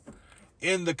shuffle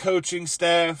in the coaching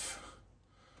staff,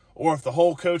 or if the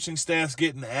whole coaching staff's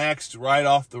getting axed right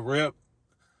off the rip,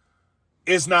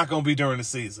 it's not going to be during the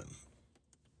season.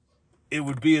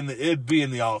 It'd be in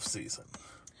the off season.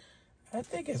 I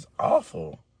think it's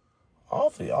awfully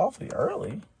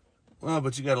early. Well,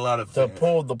 but you got a lot of to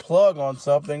pull the plug on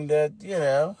something that,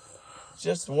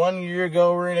 just 1 year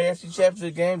ago we're in the AFC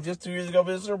Championship game, just 2 years ago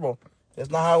we're in the Super Bowl.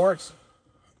 That's not how it works.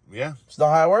 Yeah. It's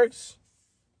not how it works.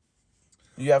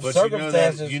 You have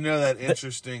circumstances. You know that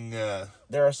interesting... there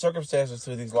are circumstances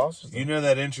to these losses. Though. You know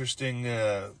that interesting...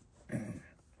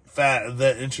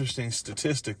 that interesting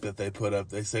statistic that they put up.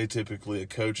 They say typically a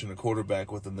coach and a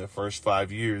quarterback within their first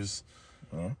 5 years...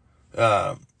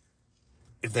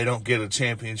 if they don't get a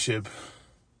championship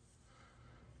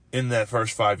in that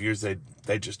first 5 years,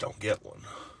 they just don't get one.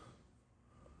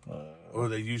 Or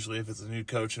they usually, if it's a new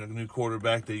coach and a new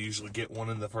quarterback, they usually get one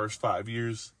in the first 5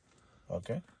 years.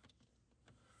 Okay.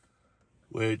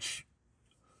 Which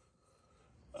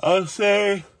I'll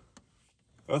say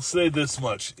this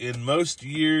much. In most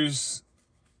years,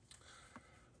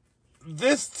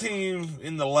 this team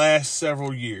in the last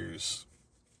several years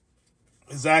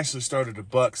has actually started to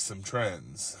buck some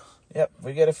trends. Yep,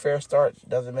 we get a fair start.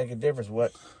 Doesn't make a difference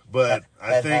But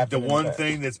I think the one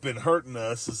thing that's been hurting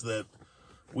us is that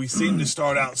we seem to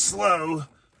start out slow,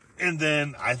 and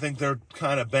then I think they're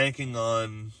kind of banking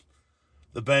on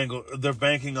the Bengals. They're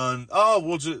banking on,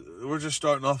 we're just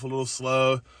starting off a little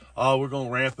slow. Oh, we're gonna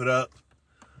ramp it up.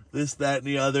 This, that, and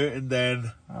the other, and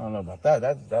then I don't know about that.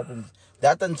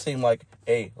 That doesn't seem like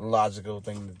a logical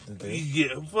thing to do.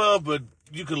 Yeah, well, but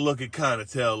you can look at kind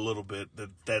of tell a little bit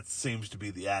that seems to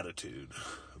be the attitude.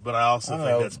 But I also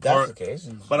think that's part. The case.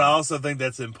 But I also think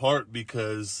that's in part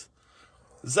because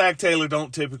Zach Taylor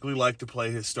don't typically like to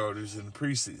play his starters in the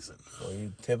preseason. So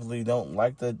you typically don't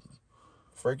like to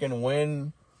freaking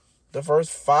win the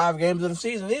first 5 games of the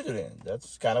season either. Then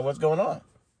that's kind of what's going on.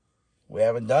 We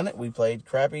haven't done it. We played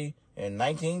crappy in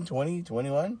 19, 20,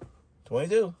 21,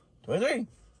 22, 23.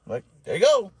 Like, there you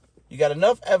go. You got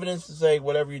enough evidence to say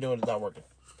whatever you're doing is not working.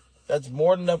 That's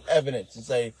more than enough evidence to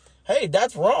say, hey,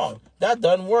 that's wrong. That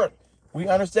doesn't work. We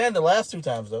understand the last 2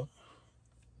 times, though.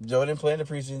 Joe didn't play in the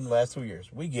preseason the last 2 years.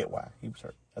 We get why. He was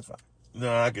hurt. That's fine.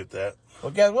 No, I get that.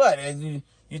 Well, guess what? And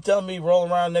you telling me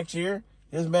rolling around next year,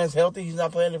 this man's healthy, he's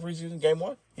not playing the preseason game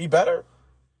 1? He better.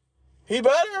 He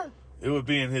better. It would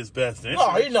be in his best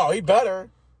interest. No, he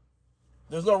better.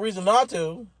 There's no reason not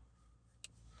to.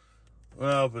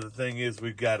 Well, but the thing is,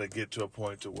 we've got to get to a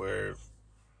point to where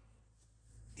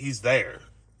he's there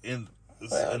at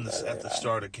the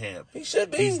start of camp. He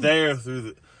should be. He's there through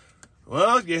the.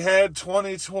 Well, you had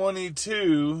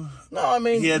 2022. No, I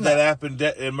mean he had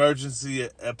that emergency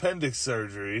appendix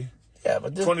surgery. Yeah,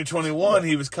 but 2021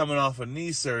 he was coming off a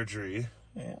knee surgery.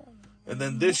 Yeah. And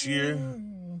then this year,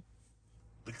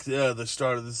 the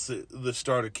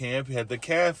start of camp, he had the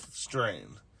calf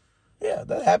strain. Yeah,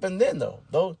 that happened then though.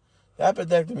 The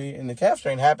appendectomy and the calf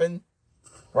strain happened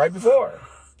right before.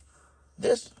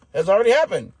 This has already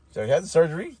happened. So he had the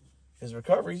surgery, his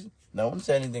recovery. No one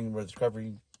said anything about his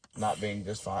recovery not being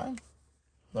just fine.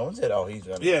 No one said, he's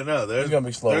gonna. Yeah, no, he's gonna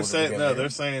be slow. They're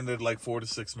saying that like 4 to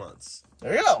 6 months.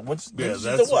 There you go. That's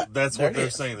what they're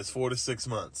saying. It's 4 to 6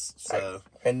 months. So, right.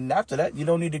 And after that, you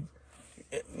don't need to.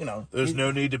 There's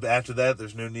no need to. After that,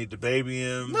 there's no need to baby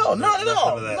him. No,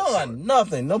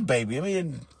 nothing. No baby. I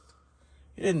mean,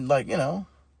 he didn't This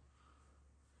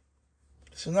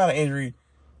is not an injury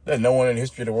that no one in the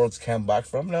history of the world's come back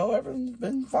from. No, everyone's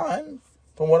been fine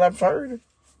from what I've heard.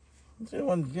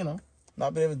 Everyone,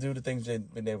 not been able to do the things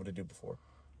they've been able to do before.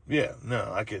 Yeah,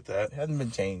 no, I get that. It hasn't been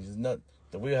changed.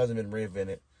 The wheel hasn't been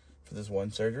reinvented for this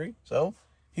one surgery. So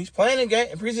he's playing in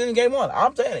preseason game 1.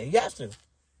 I'm saying it. He has to.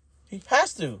 He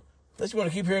has to. Unless you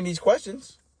want to keep hearing these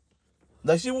questions.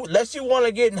 Unless you want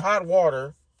to get in hot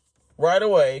water right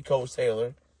away, Coach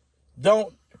Taylor.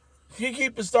 Don't. If you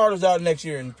keep the starters out next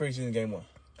year in preseason game 1,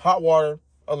 hot water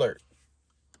alert.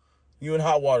 You in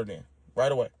hot water then,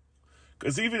 right away.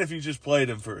 Because even if you just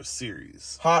played him for a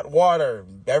series, hot water.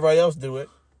 Everybody else do it.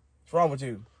 What's wrong with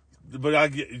you?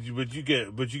 But you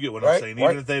get what I'm saying.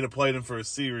 Even if they'd have played him for a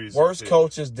series, worst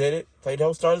coaches did it. Played the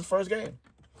whole starters first game.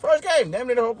 Damn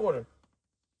near the whole quarter.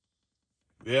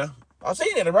 Yeah, I've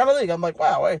seen it around the league. I'm like,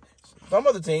 wow, hey, some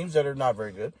other teams that are not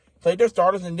very good played their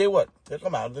starters and did what? Took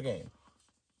them out of the game.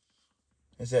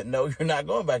 And said, no, you're not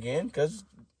going back in because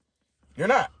you're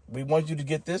not. We want you to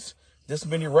get this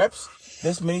many reps,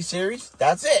 this many series.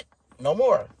 That's it. No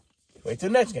more. Wait till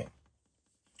the next game.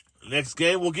 Next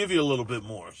game, we'll give you a little bit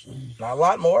more. Not a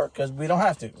lot more because we don't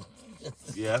have to.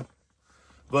 Yeah.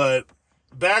 But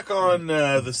back on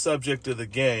the subject of the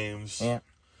games,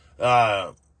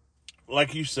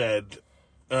 like you said,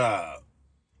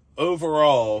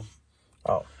 overall,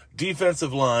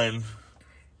 defensive line,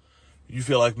 you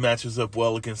feel like matches up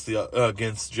well against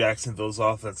against Jacksonville's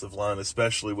offensive line,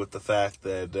 especially with the fact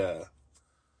that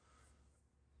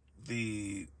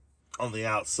on the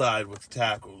outside with the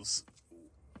tackles,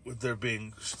 with there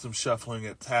being some shuffling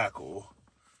at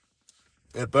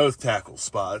both tackle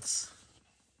spots.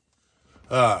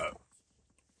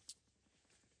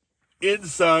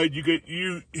 Inside,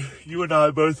 you and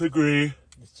I both agree.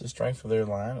 It's the strength of their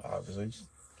line, obviously.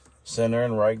 Center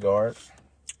and right guard.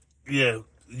 Yeah,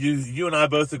 you and I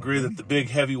both agree that the big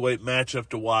heavyweight matchup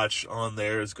to watch on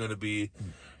there is going to be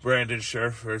Brandon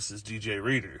Scherf versus DJ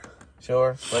Reader.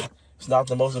 Sure, but it's not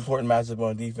the most important matchup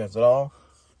on defense at all.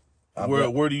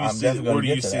 Where do you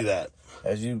see that?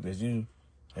 As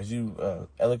you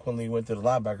eloquently went to the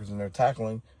linebackers and they're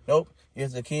tackling. Nope,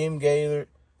 it's Akeem Gaylor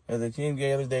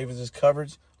Davis'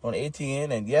 coverage on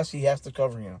ATN, and yes, he has to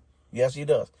cover him. Yes, he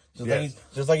does.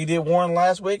 Just like he did Warren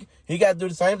last week, he got to do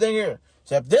the same thing here.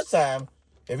 Except this time,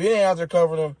 if he ain't out there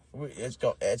covering him, it's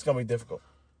gonna be difficult.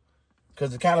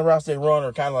 Because the kind of routes they run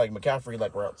are kind of like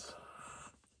McCaffrey-like routes.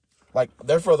 Like,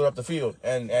 they're further up the field,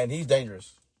 and he's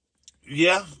dangerous.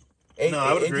 Yeah.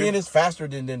 I would agree. ATN is faster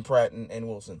than Pratt and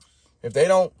Wilson. If they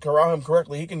don't corral him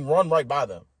correctly, he can run right by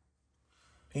them.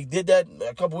 He did that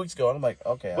a couple weeks ago, and I'm like,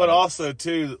 okay. But also,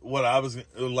 too, what I was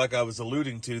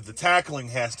alluding to, the tackling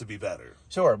has to be better.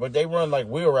 Sure, but they run like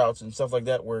wheel routes and stuff like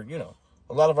that, where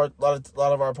a lot of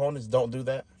our opponents don't do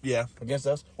that. Yeah. Against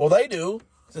us. Well, they do.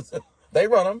 They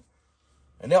run them,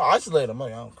 and they'll isolate them. I'm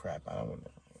like, oh crap, I don't want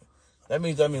that. That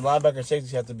means linebacker and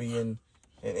safeties have to be in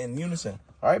unison.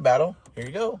 All right, battle. Here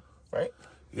you go. Right.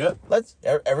 Yep.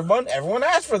 Everyone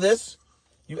asked for this.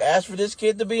 You asked for this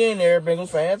kid to be in there, Bengals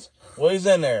fans. Well, he's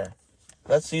in there.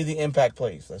 Let's see the impact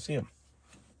plays. Let's see him.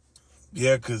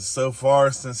 Yeah, because so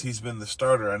far since he's been the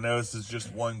starter, I know this is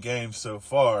just one game so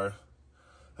far.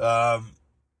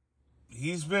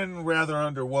 He's been rather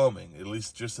underwhelming, at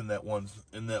least just in that one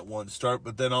start.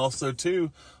 But then also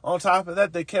too, on top of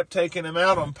that, they kept taking him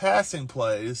out on passing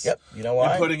plays. Yep. You know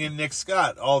why? And putting in Nick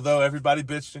Scott, although everybody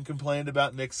bitched and complained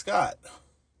about Nick Scott.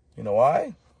 You know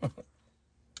why?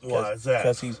 Why is that?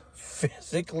 Because he's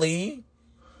physically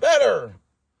better.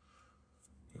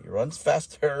 He runs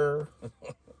faster.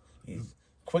 He's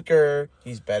quicker.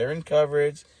 He's better in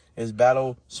coverage. His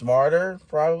battle smarter,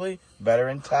 probably. Better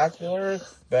in tackler.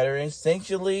 Better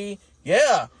instinctually.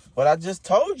 Yeah. But I just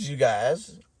told you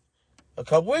guys a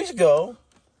couple weeks ago,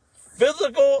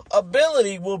 physical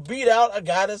ability will beat out a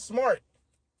guy that's smart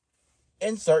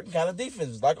in certain kind of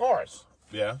defenses like ours.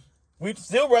 Yeah. We'd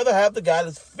still rather have the guy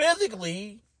that's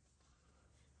physically,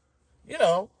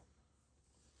 there's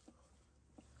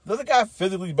a guy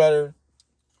physically better,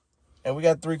 and we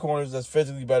got three corners that's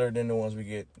physically better than the ones we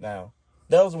get now.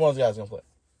 Those are the ones guys going to play.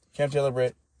 Cam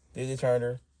Taylor-Britt, DJ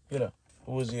Turner,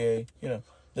 Uzier,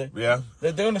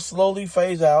 They're going to slowly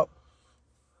phase out,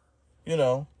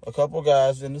 a couple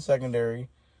guys in the secondary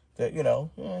that,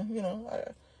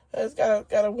 it's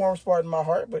got a warm spot in my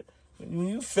heart, but when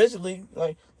you physically,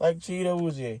 like Cheeto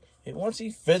Uzier, once he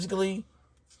physically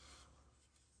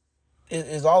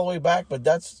is all the way back, but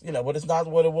that's, but it's not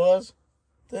what it was,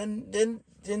 then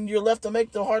you're left to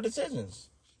make the hard decisions.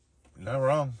 Not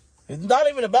wrong. It's not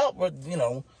even about what,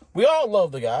 we all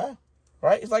love the guy,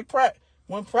 right? It's like Pratt.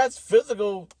 When Pratt's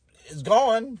physical is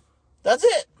gone, that's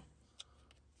it.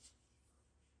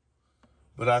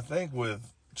 But I think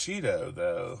with Cheeto,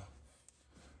 though,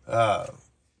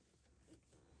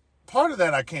 part of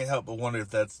that I can't help but wonder if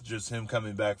that's just him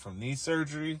coming back from knee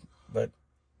surgery. But,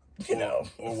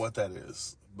 or what that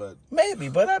is. But maybe,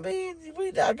 but I mean,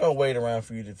 we're not going to wait around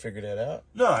for you to figure that out.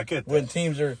 No, I get that. When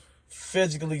teams are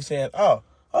physically saying, oh,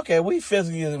 okay, we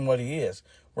physically isn't what he is.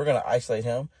 We're going to isolate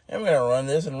him, and we're going to run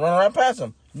this and run right past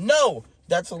him. No,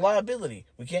 that's a liability.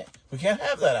 We can't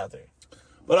have that out there.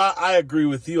 But I agree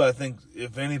with you. I think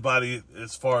if anybody,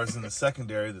 as far as in the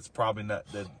secondary, that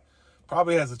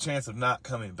probably has a chance of not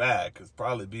coming back, it'd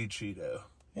probably be Cheeto.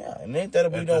 Yeah, and ain't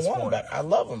that we don't want him back. I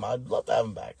love him. I'd love to have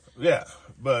him back. Yeah,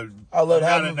 but not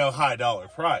at no high dollar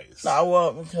price. No,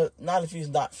 well, because not if he's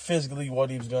not physically what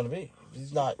he was going to be.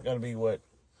 He's not going to be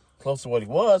close to what he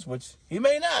was, which he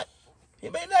may not. He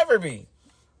may never be.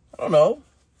 I don't know.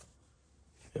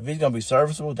 If he's going to be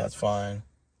serviceable, that's fine.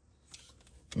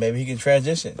 Maybe he can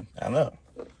transition. I don't know.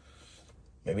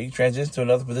 Maybe he can transition to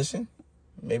another position.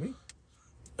 Maybe.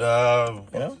 You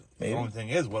know, maybe. The only thing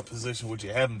is, what position would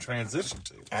you have him transition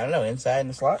to? I don't know. Inside in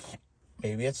the slot.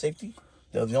 Maybe at safety.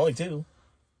 Those are the only two.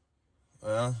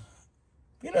 Well,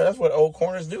 you know, that's what old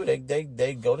corners do.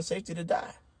 They go to safety to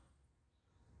die.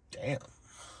 Damn.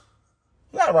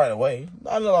 Not right away.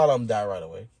 Not a lot of them die right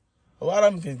away. A lot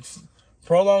of them can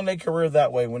prolong their career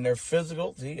that way when they're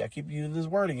physical. See, I keep using this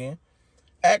word again.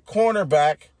 At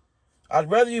cornerback,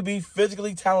 I'd rather you be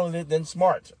physically talented than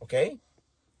smart, okay?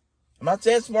 I'm not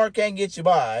saying smart can't get you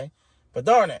by, but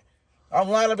darn it, I'm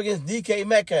lined up against DK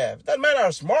Metcalf. Doesn't matter how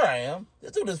smart I am.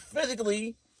 This dude is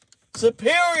physically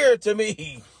superior to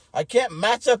me. I can't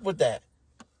match up with that.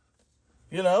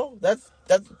 You know, that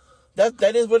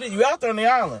is what it is. You're out there on the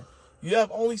island. You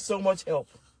have only so much help.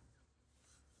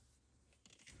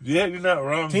 Yeah, you're not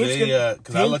wrong.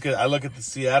 Because I look at the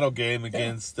Seattle game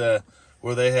against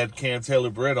where they had Cam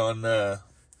Taylor-Britt on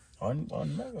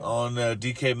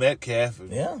DK Metcalf.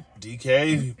 Yeah,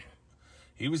 DK,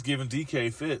 he was giving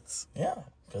DK fits. Yeah,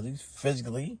 because he's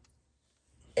physically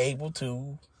able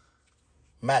to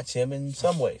match him in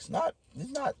some ways. Not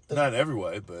every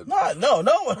way, but no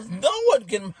one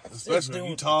can match this dude. Especially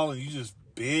when you tall and you just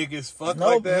big as fuck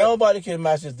like that. Nobody can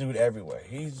match this dude everywhere.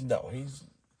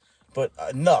 But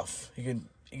enough. He can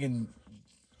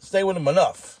stay with him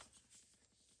enough.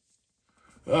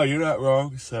 Oh, you're not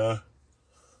wrong. So,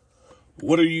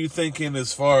 what are you thinking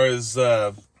as far as,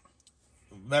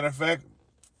 matter of fact,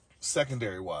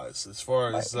 secondary wise, as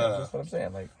far as that's what I'm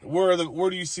saying. Like, where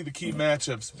do you see the key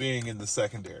matchups being in the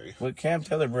secondary? With Cam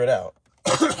Taylor-Britt out,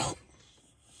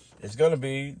 it's going to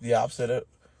be the opposite of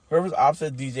whoever's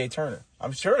opposite DJ Turner.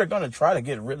 I'm sure they're going to try to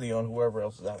get Ridley on whoever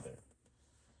else is out there.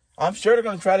 I'm sure they're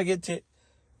going to try to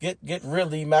get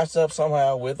Ridley matched up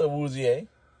somehow with Awuzie,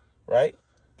 right?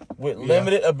 With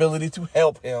limited ability to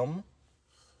help him,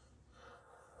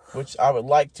 which I would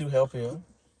like to help him.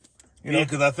 Yeah,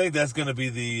 because I think that's going to be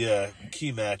the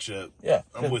key matchup. Yeah.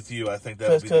 I'm with you. I think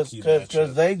that would be the key matchup.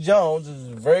 Because Zay Jones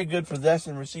is a very good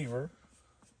possession receiver.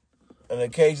 An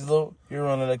occasional, you're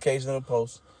on an occasional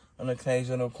post, an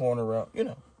occasional corner route, you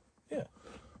know. Yeah.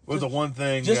 Well, the one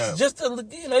thing... he's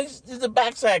a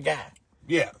backside guy.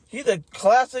 Yeah. He's a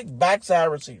classic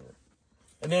backside receiver.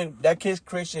 And then that kid's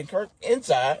Christian Kirk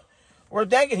inside, where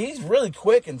dang it, he's really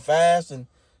quick and fast and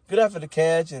good after the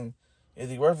catch. And is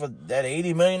he worth for that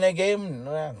 $80 million they gave him?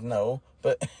 No,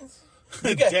 but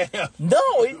Damn. No,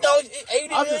 $80 million.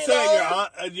 I'm just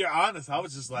saying you're honest. I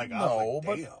was just like, no,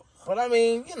 damn. But I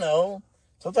mean,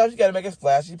 sometimes you got to make a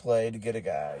splashy play to get a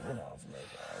guy. From that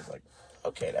guy. It's like,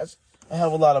 okay, that's a hell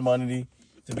of a lot of money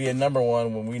to be a number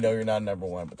one when we know you're not number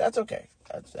one. But that's okay.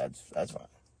 That's fine.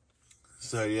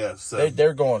 So yeah,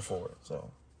 they're going for it. So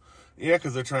yeah,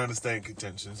 because they're trying to stay in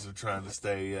contention. They're trying to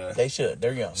stay. They should.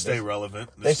 They're young. Stay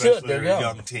relevant. They should. They're young. a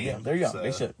young team. Yeah, they're young. So,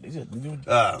 they should.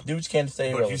 Dudes can't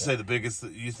stay but relevant. you say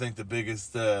you think the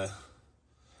biggest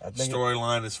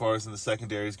storyline as far as in the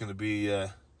secondary is going to be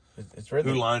it's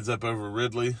Ridley. Who lines up over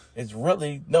Ridley? It's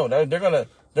Ridley. No, they're going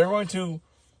to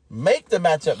make the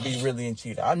matchup be Ridley and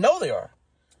Cheetah. I know they are.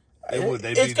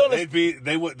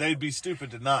 They'd be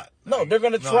stupid to not. No, they're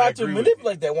going to try to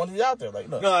manipulate that once he's out there. Like,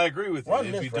 no, I agree with you.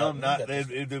 It'd be dumb not.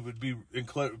 It would be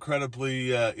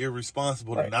incredibly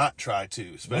irresponsible to not try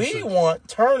to. Especially, we want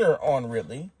Turner on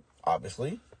Ridley.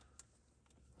 Obviously,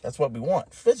 that's what we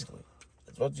want physically.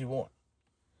 That's what you want.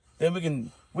 Then we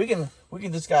can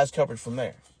disguise coverage from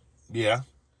there. Yeah.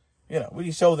 We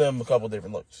can show them a couple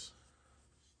different looks.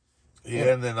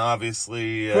 Yeah, and then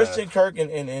obviously Christian Kirk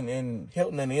and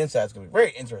Hilton on the inside is going to be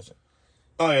very interesting.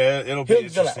 Oh yeah, it'll be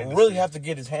Hilton's going to really have to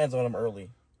get his hands on him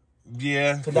early.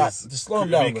 Yeah, to slow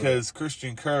him down. Because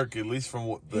Christian Kirk, at least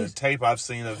from the tape I've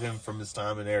seen of him from his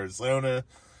time in Arizona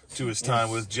to his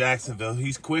time with Jacksonville,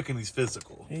 he's quick and he's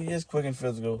physical. He is quick and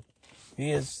physical.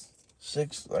 He is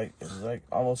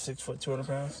almost 6 foot, 200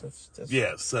 pounds.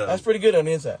 That's pretty good on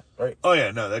the inside, right? Oh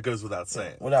yeah, no, that goes without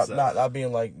saying. Without not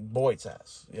being like Boyd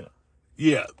size,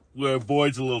 Yeah, where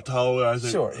Boyd's a little taller, I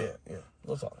think. Sure, yeah, a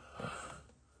little taller.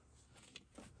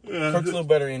 Yeah. Kirk's a little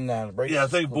better in and out of breaks. Yeah, I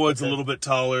think Boyd's a little bit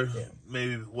taller. Yeah.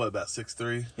 Maybe about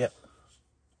 6'3"? Yep.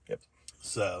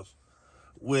 So,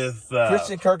 with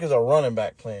Christian Kirk is a running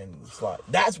back playing slot.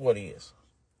 That's what he is.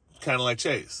 Kind of like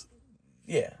Chase.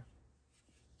 Yeah.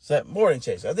 More than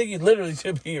Chase. I think he literally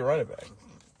should be a running back.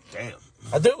 Damn.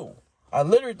 I do. I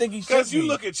literally think he should be. Because you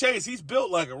look at Chase, he's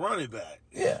built like a running back.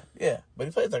 Yeah. But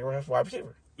he plays like a wide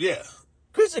receiver. Yeah.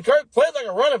 Christian Kirk plays like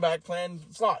a running back playing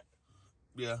slot.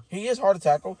 Yeah. He is hard to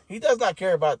tackle. He does not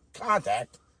care about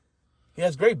contact. He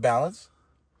has great balance,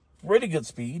 really good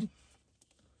speed.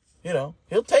 You know,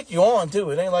 he'll take you on,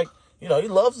 too. It ain't like, you know, he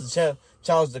loves to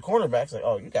challenge the cornerbacks. Like,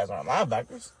 oh, you guys aren't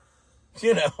linebackers.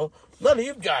 You know, none of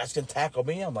you guys can tackle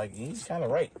me. I'm like, he's kind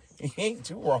of right. He ain't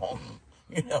too wrong.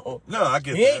 You know. No, I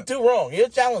get that. He ain't too wrong. He'll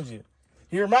challenge you.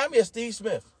 He remind me of Steve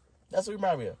Smith. That's what he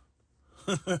remind me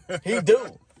of. He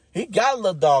do. He got a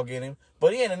little dog in him,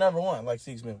 but he ain't a number one like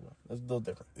Steve Smith was. That's a little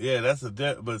different. Yeah, that's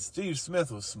but Steve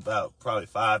Smith was about probably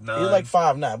 5'9". He was like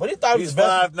 5'9", but he thought he was He's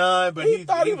 5'9", but he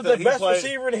thought he was the best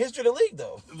receiver in the history of the league,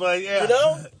 though. But yeah, you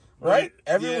know, right?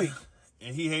 Yeah. Every week.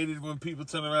 And he hated when people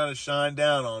turn around and shine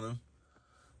down on him,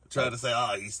 try to say,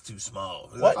 "Oh, he's too small."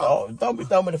 What? Oh, don't be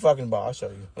throwing me the fucking ball. I'll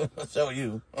show you. I'll show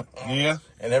you. Yeah,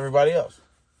 and everybody else.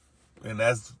 And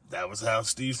that was how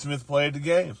Steve Smith played the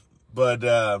game. But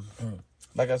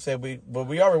like I said, we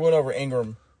already went over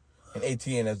Ingram and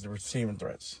ATN as the receiving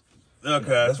threats. Okay, You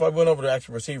know, that's why we went over the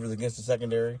actual receivers against the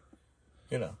secondary.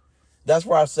 You know, that's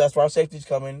where our safeties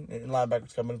come in and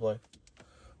linebackers come into play.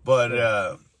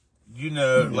 But you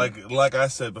know, like I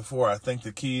said before, I think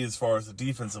the key as far as the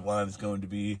defensive line is going to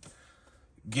be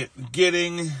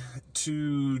getting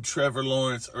to Trevor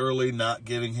Lawrence early, not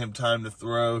giving him time to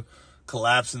throw,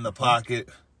 collapsing the pocket,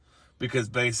 because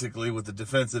basically with the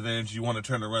defensive ends, you want to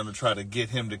turn around and try to get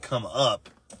him to come up.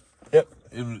 Yep.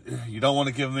 You don't want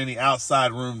to give him any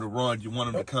outside room to run. You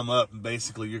want him to come up, and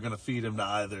basically you're going to feed him to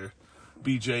either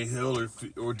B.J. Hill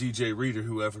or D.J. Reed or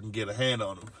whoever can get a hand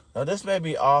on him. Now, this may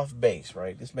be off base,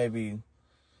 right? This may be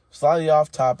slightly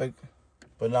off topic,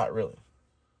 but not really.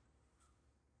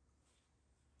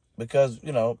 Because,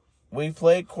 you know, we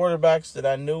played quarterbacks that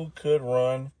I knew could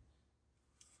run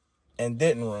and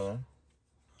didn't run,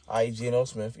 i.e. Geno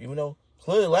Smith, even though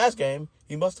clearly last game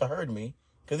he must have heard me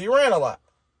because he ran a lot.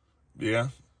 Yeah.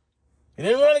 He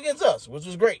didn't run against us, which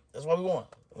was great. That's why we won.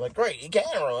 I'm like, great, he can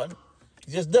run.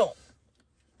 He just don't.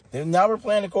 Then now we're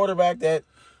playing a quarterback that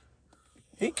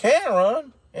he can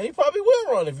run, and he probably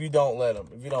will run if you don't let him,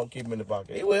 if you don't keep him in the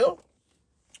pocket. He will.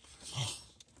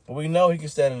 But we know he can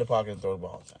stand in the pocket and throw the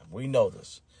ball all the time. We know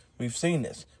this. We've seen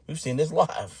this. We've seen this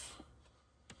live.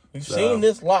 We've seen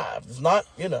this live. It's not,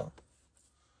 you know.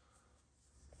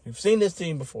 We've seen this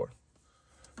team before.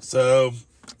 So,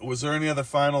 was there any other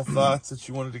final thoughts that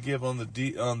you wanted to give on the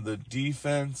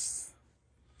defense?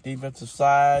 Defensive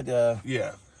side,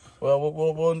 yeah. Well,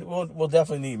 we'll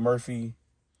definitely need Murphy,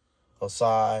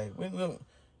 Osai.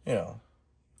 You know,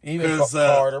 even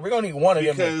Carter. We're gonna need one of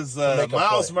them because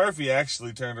Miles Murphy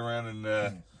actually turned around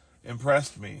and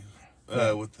impressed me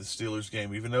with the Steelers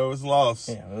game, even though it was a loss.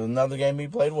 Yeah, it was another game he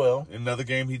played well. Another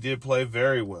game he did play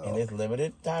very well. In his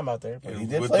limited time out there, but he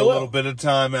did with play a well. little bit of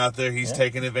time out there, he's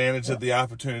taking advantage of the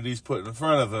opportunities put in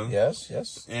front of him.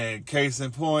 Yes. And case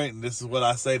in point, and this is what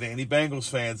I say to any Bengals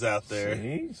fans out there.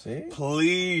 See?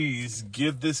 Please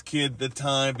give this kid the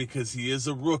time because he is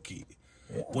a rookie.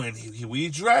 Yeah. When we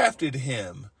drafted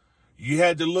him, you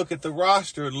had to look at the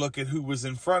roster and look at who was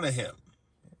in front of him.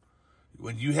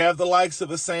 When you have the likes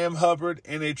of a Sam Hubbard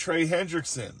and a Trey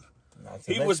Hendrickson,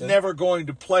 he was never going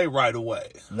to play right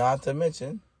away. Not to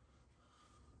mention,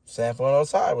 Sanford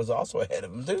Osai was also ahead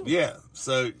of him, too. Yeah,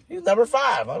 so... He's number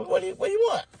 5. I mean, what do you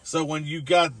want? So when you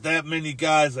got that many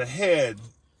guys ahead,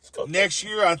 next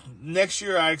year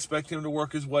I expect him to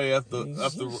work his way up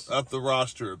the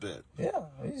roster a bit. Yeah,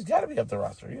 he's got to be up the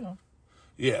roster, you know.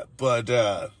 Yeah, but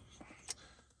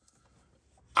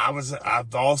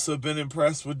I've also been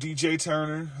impressed with DJ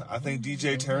Turner. I think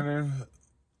DJ Turner.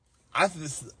 I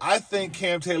think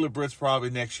Cam Taylor-Britt's probably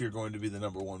next year going to be the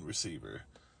number 1 receiver.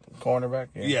 Cornerback?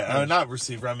 Yeah, not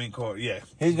receiver. I mean, yeah.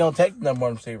 He's going to take the number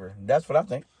 1 receiver. That's what I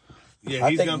think. Yeah,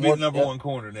 he's going to be the number 1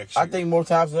 corner next year. I think more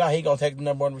times than not, he's going to take the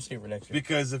number 1 receiver next year.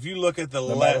 Because if you look at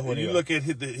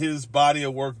his body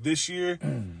of work this year,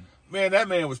 man, that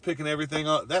man was picking everything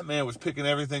up. That man was picking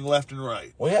everything left and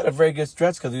right. Well, he had a very good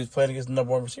stretch because he was playing against the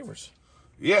number 1 receivers.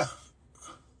 Yeah.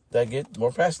 That get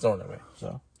more passes thrown that way.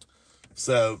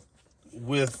 So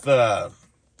with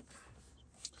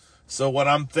so what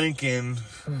I'm thinking,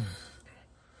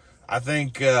 I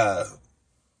think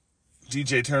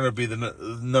DJ Turner be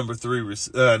the number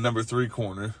 3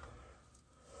 corner,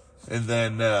 and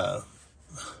then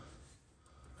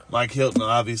Mike Hilton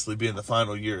obviously be in the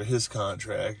final year of his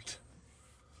contract.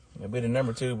 He'll be the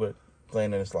number 2, but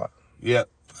playing in the slot. Yep.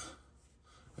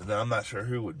 And then I'm not sure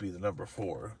who would be the number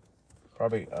 4.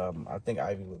 Probably, I think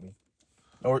Ivy would be.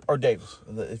 Or Davis,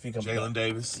 if he comes back. Jalen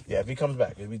Davis? Yeah, if he comes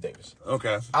back, it'd be Davis.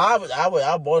 Okay.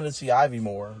 I wanted to see Ivy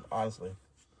more, honestly,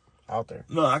 out there.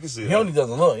 No, I can see that. He only does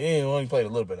a little. He only played a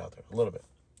little bit out there. A little bit.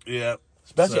 Yeah.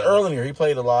 Especially early in the year. He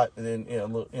played a lot, and then,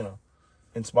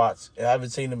 in spots. And I haven't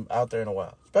seen him out there in a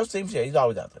while. Special teams, yeah, he's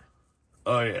always out there.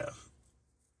 Oh, yeah.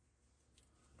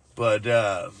 But,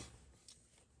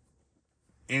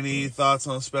 any thoughts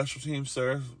on special teams,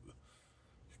 sir?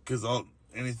 Because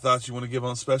any thoughts you want to give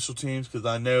on special teams? Because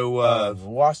I know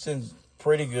Washington's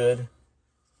pretty good,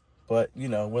 but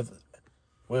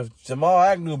with Jamal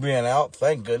Agnew being out,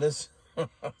 thank goodness.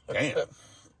 damn.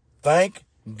 Thank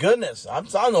goodness. I'm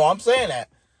saying that.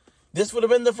 This would have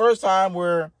been the first time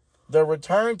where the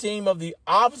return team of the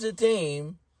opposite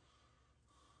team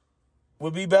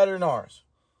would be better than ours.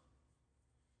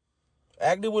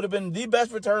 Agnew would have been the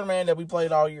best return man that we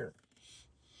played all year.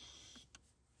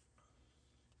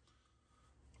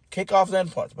 Kickoffs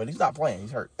and punts, but he's not playing.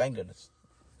 He's hurt. Thank goodness.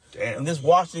 Damn. And this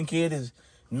Washington kid is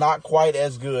not quite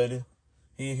as good.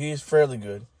 He is fairly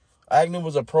good. Agnew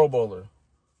was a Pro Bowler.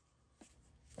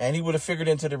 And he would have figured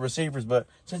into the receivers, but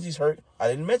since he's hurt, I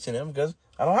didn't mention him because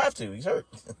I don't have to. He's hurt.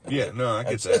 Yeah, no, I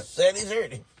get that. Just said he's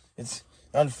hurt. It's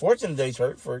unfortunate that he's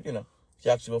hurt for,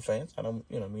 Jacksonville fans. I don't,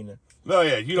 mean to. No,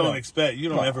 yeah, you don't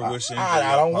ever wish injury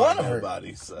I don't want to hurt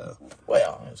nobody, so.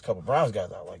 Well, there's a couple Browns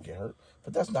guys I like get hurt,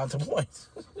 but that's not the point.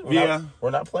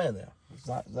 We're not playing there. It's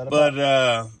not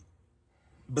but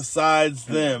besides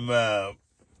them,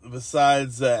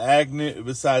 besides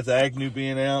Agnew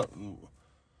being out,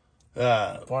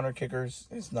 punter kickers,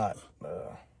 it's not.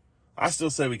 I still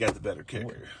say we got the better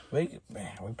kicker. We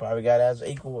probably got as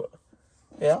equal.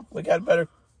 Yeah, we got better.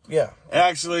 Yeah.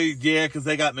 Actually, yeah, because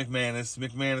they got McManus.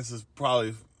 McManus is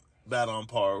probably about on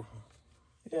par.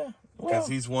 Yeah. Because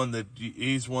he's one that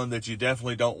you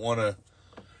definitely don't want to.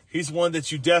 He's one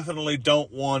that you definitely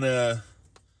don't want to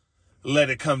let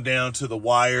it come down to the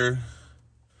wire,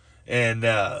 and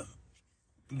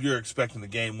you're expecting the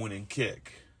game-winning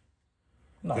kick.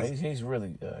 No, he's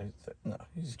really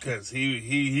because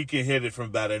he can hit it from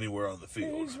about anywhere on the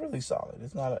field. He's really solid.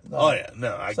 It's not.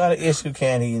 It's not an issue.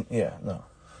 Can he? Yeah, no.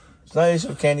 It's not an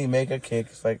issue. Can he make a kick?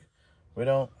 It's like we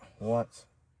don't want.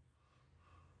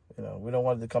 We don't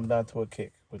want it to come down to a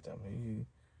kick with them.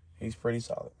 He's pretty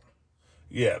solid.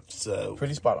 Yeah, so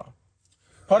pretty spot on.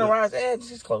 Punter wise,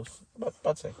 he's close.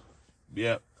 About same.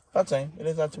 Yeah. About same. It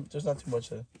is not too. There's not too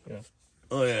much.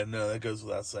 Oh yeah, no, that goes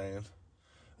without saying.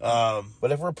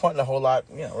 But if we're punting a whole lot,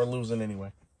 we're losing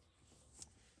anyway.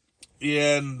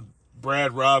 Yeah, and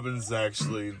Brad Robbins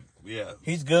actually, yeah.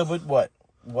 He's good with what?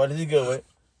 What is he good with?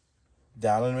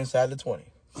 Down him inside the 20.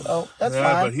 So that's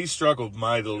fine. But he struggled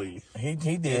mightily. He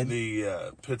did in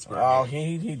the Pittsburgh. Oh,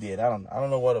 game. he did. I don't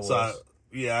know what it was.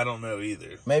 I don't know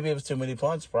either. Maybe it was too many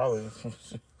punts. Probably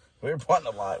we were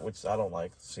punting a lot, which I don't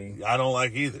like to see. I don't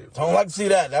like either. Don't like to see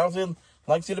that. I don't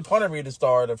like to see the punter be the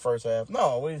star of the first half.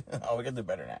 No, we can do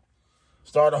better than that.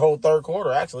 Start the whole third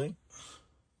quarter, actually.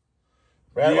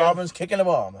 Brad Robbins kicking the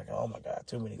ball. I'm like, oh my God,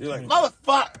 too many. You're like,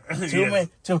 motherfucker.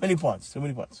 Too many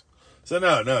punts. So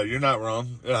no, you're not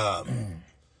wrong.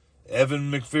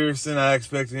 Evan McPherson, I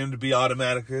expect him to be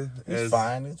automatic. He's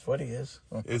fine. It's what he is.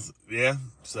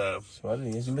 So It's what it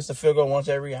is. He missed a field goal once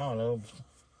every, I don't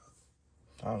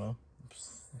know,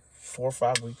 4 or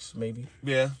 5 weeks, maybe.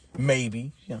 Yeah.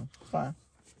 Maybe. Fine.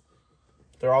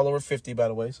 They're all over 50, by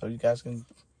the way, so you guys can,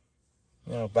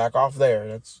 back off there.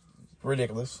 That's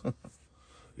ridiculous.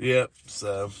 Yep.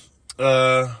 So,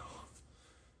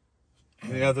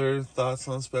 any other thoughts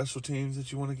on special teams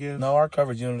that you want to give? No, our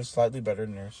coverage unit is slightly better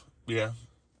than theirs. Yeah.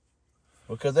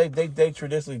 Because they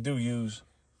traditionally do use,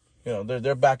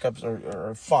 their backups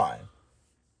are fine.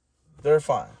 They're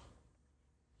fine.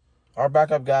 Our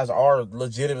backup guys are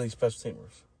legitimately special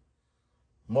teamers.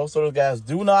 Most of those guys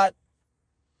do not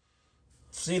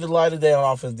see the light of day on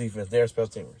offense, defense. They're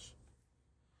special teamers.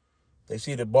 They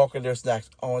see the bulk of their snacks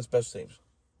on special teams.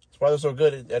 That's why they're so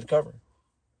good at covering.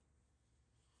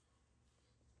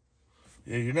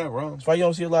 Yeah, you're not wrong. That's why you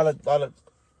don't see a lot of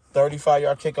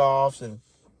 35-yard kickoffs and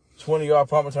 20-yard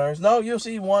punt returns. No, you'll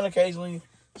see one occasionally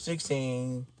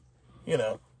 16,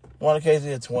 one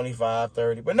occasionally at 25,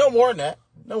 30, but no more than that.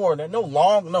 No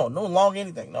long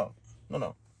anything. No.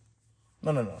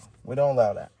 We don't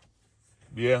allow that.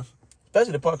 Yeah.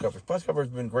 Especially the punt coverage. Punt coverage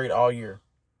has been great all year.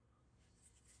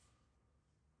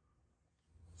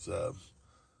 So,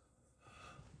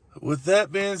 with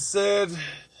that being said,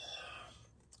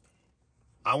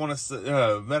 I want to say,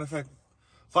 matter of fact,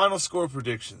 final score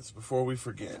predictions before we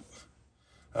forget.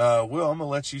 Will, I'm gonna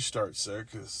let you start, sir,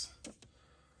 because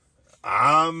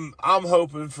I'm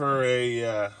hoping for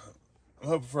a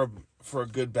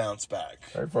good bounce back.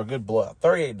 For a good blowout.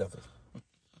 38-0.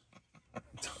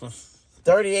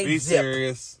 38. Be zip.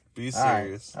 serious. Be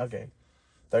serious. Right. Okay.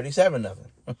 37-0.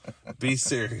 Be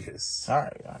serious. All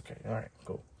right. Okay. All right.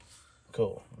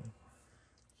 Cool.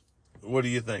 What are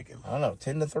you thinking? I don't know,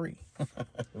 10-3. It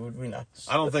would be nice.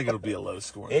 I don't think it'll be a low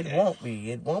scoring It game. won't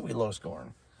be. It won't be low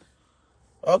scoring.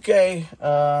 Okay.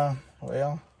 Well.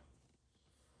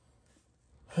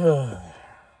 I'm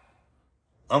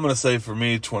going to say for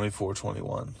me,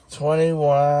 24-21.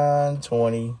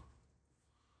 21-20.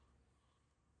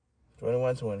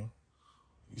 21-20.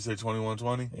 You say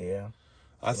 21-20? Yeah.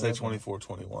 I say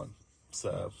 24-21.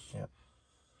 So, yeah.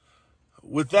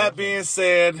 With that being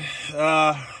said,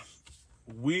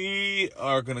 we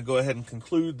are going to go ahead and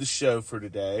conclude the show for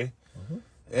today.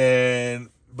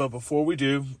 But before we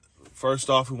do, first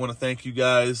off, we want to thank you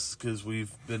guys because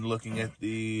we've been looking at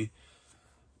the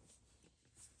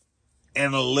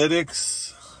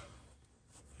analytics,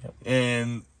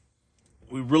 and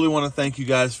we really want to thank you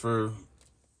guys for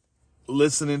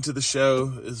listening to the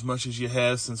show as much as you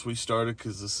have since we started,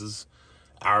 because this is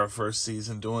our first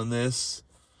season doing this.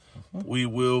 We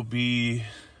will be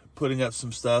putting up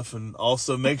some stuff, and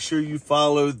also make sure you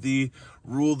follow the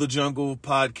Rule the Jungle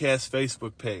podcast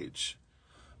Facebook page.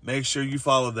 Make sure you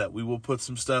follow that. We will put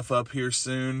some stuff up here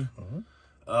soon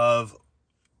of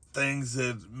things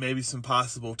that maybe some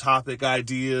possible topic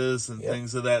ideas and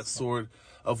things of that sort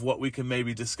of what we can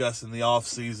maybe discuss in the off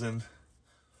season.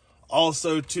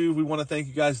 Also, too, we want to thank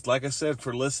you guys, like I said,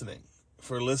 for listening.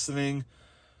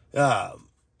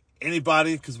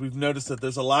 Anybody, because we've noticed that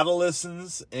there's a lot of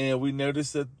listens, and we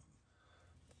noticed that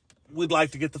we'd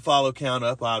like to get the follow count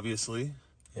up, obviously.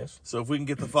 Yes. So if we can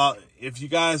get the follow, if you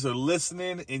guys are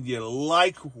listening and you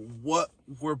like what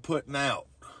we're putting out,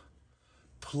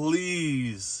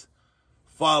 please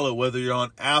follow, whether you're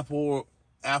on Apple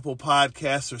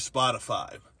Podcasts or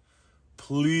Spotify.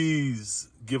 Please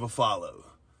give a follow.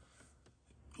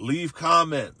 Leave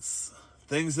comments,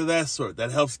 things of that sort.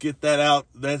 That helps get that out.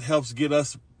 That helps get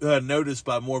us noticed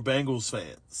by more Bengals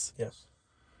fans. Yes.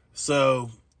 So,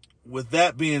 with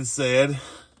that being said,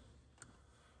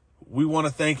 we want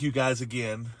to thank you guys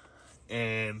again.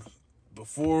 And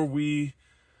before we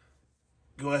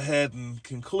go ahead and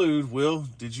conclude, Will,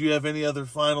 did you have any other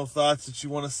final thoughts that you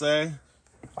want to say?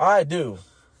 I do.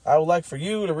 I would like for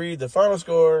you to read the final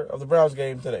score of the Browns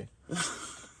game today.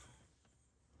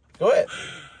 Go ahead.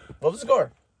 What was the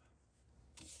score?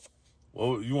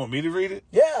 Well, you want me to read it?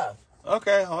 Yeah.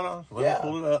 Okay, hold on. Let me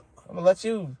pull it up. I'm going to let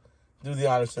you do the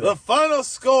honors today. The final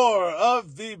score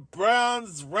of the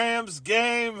Browns-Rams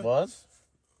game Was?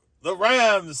 The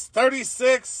Rams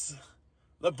 36,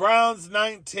 the Browns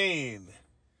 19.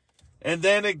 And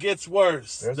then it gets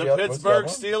worse. The Pittsburgh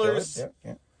Steelers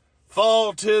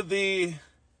fall to the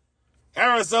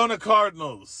Arizona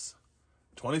Cardinals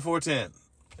 24-10.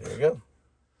 There you go.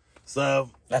 So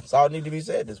that's all that need to be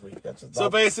said this week. So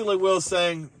basically, Will's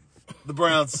saying the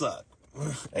Browns suck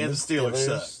and the Steelers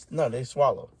suck. No, they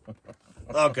swallow.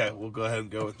 Okay, we'll go ahead and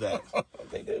go with that.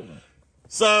 They do.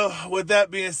 So, with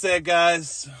that being said,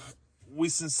 guys, we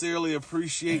sincerely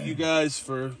appreciate you guys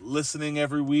for listening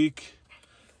every week.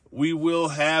 We will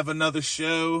have another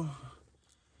show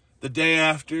the day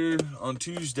after on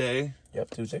Tuesday. Yep,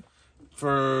 Tuesday.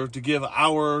 To give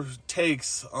our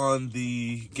takes on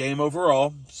the game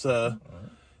overall. So,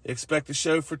 expect the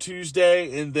show for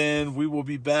Tuesday, and then we will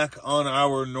be back on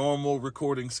our normal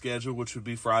recording schedule, which would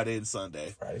be Friday and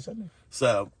Sunday.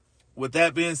 So, with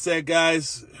that being said,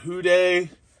 guys, Houday,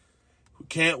 we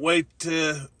can't wait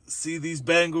to see these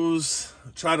Bengals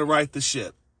try to right the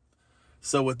ship.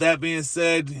 So, with that being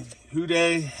said,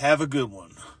 Houday, have a good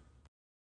one.